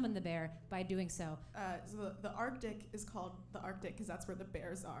might summon the bear by doing so. So the Arctic is called the Arctic because that's where the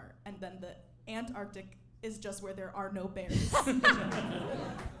bears are, and then the Antarctic is just where there are no bears.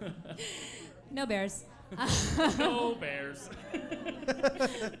 No bears. No bears.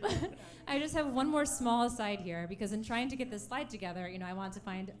 I just have one more small aside here, because in trying to get this slide together, I wanted to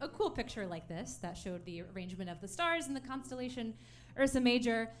find a cool picture like this that showed the arrangement of the stars in the constellation Ursa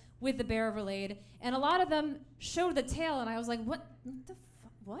Major with the bear overlaid, and a lot of them showed the tail, and I was like, what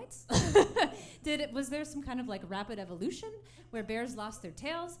was there some kind of like rapid evolution where bears lost their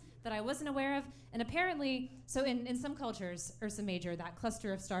tails that I wasn't aware of? And apparently, so in some cultures, Ursa Major, that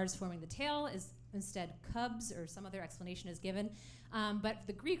cluster of stars forming the tail, is instead cubs, or some other explanation is given. But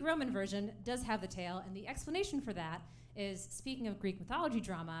the Greek-Roman version does have the tail, and the explanation for that is, speaking of Greek mythology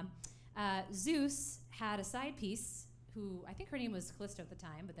drama, Zeus had a side piece who, I think her name was Callisto at the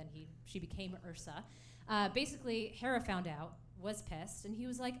time, but then she became Ursa. Basically, Hera found out, was pissed, and he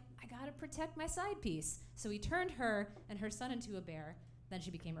was like, I gotta protect my side piece. So he turned her and her son into a bear. Then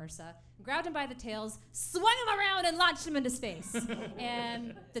she became Ursa, grabbed him by the tails, swung him around, and launched him into space.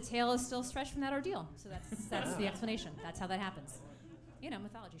 And the tail is still stretched from that ordeal. So that's the explanation. That's how that happens.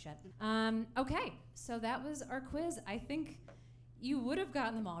 Mythology shit. Okay, so that was our quiz. I think you would have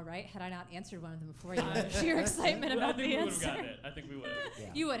gotten them all right had I not answered one of them for you. Sheer excitement about the answer. I think we would have gotten it. I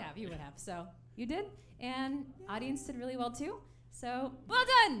think we would have. Yeah. You would have. So you did, and audience did really well too. So well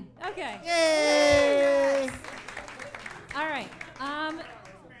done. Okay. Yay! All right.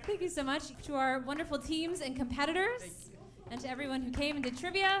 Thank you so much to our wonderful teams and competitors, and to everyone who came and did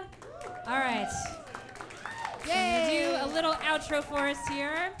trivia. All right. Yay! I'm gonna do a little outro for us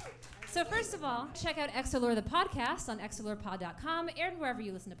here. So first of all, check out Exolore the podcast on exolorepod.com and wherever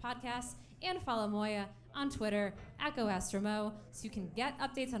you listen to podcasts, and follow Moya on Twitter @GoAstroMo so you can get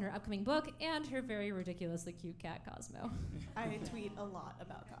updates on her upcoming book and her very ridiculously cute cat Cosmo. I tweet a lot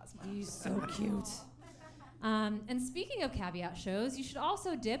about Cosmo. He's so cute. And speaking of caveat shows, you should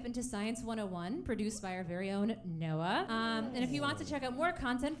also dip into Science 101, produced by our very own Noah. And if you want to check out more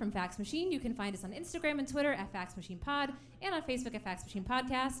content from Fax Machine, you can find us on Instagram and Twitter @FaxMachinePod, and on Facebook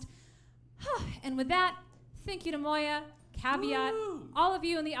 @FaxMachinePodcast. And with that, thank you to Moya, Caveat, all of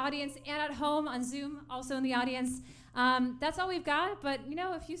you in the audience and at home on Zoom, also in the audience. That's all we've got, but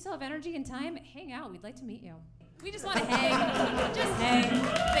if you still have energy and time, hang out. We'd like to meet you. We just want to hang. Just hang.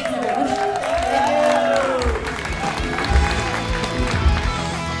 Thanks, everyone.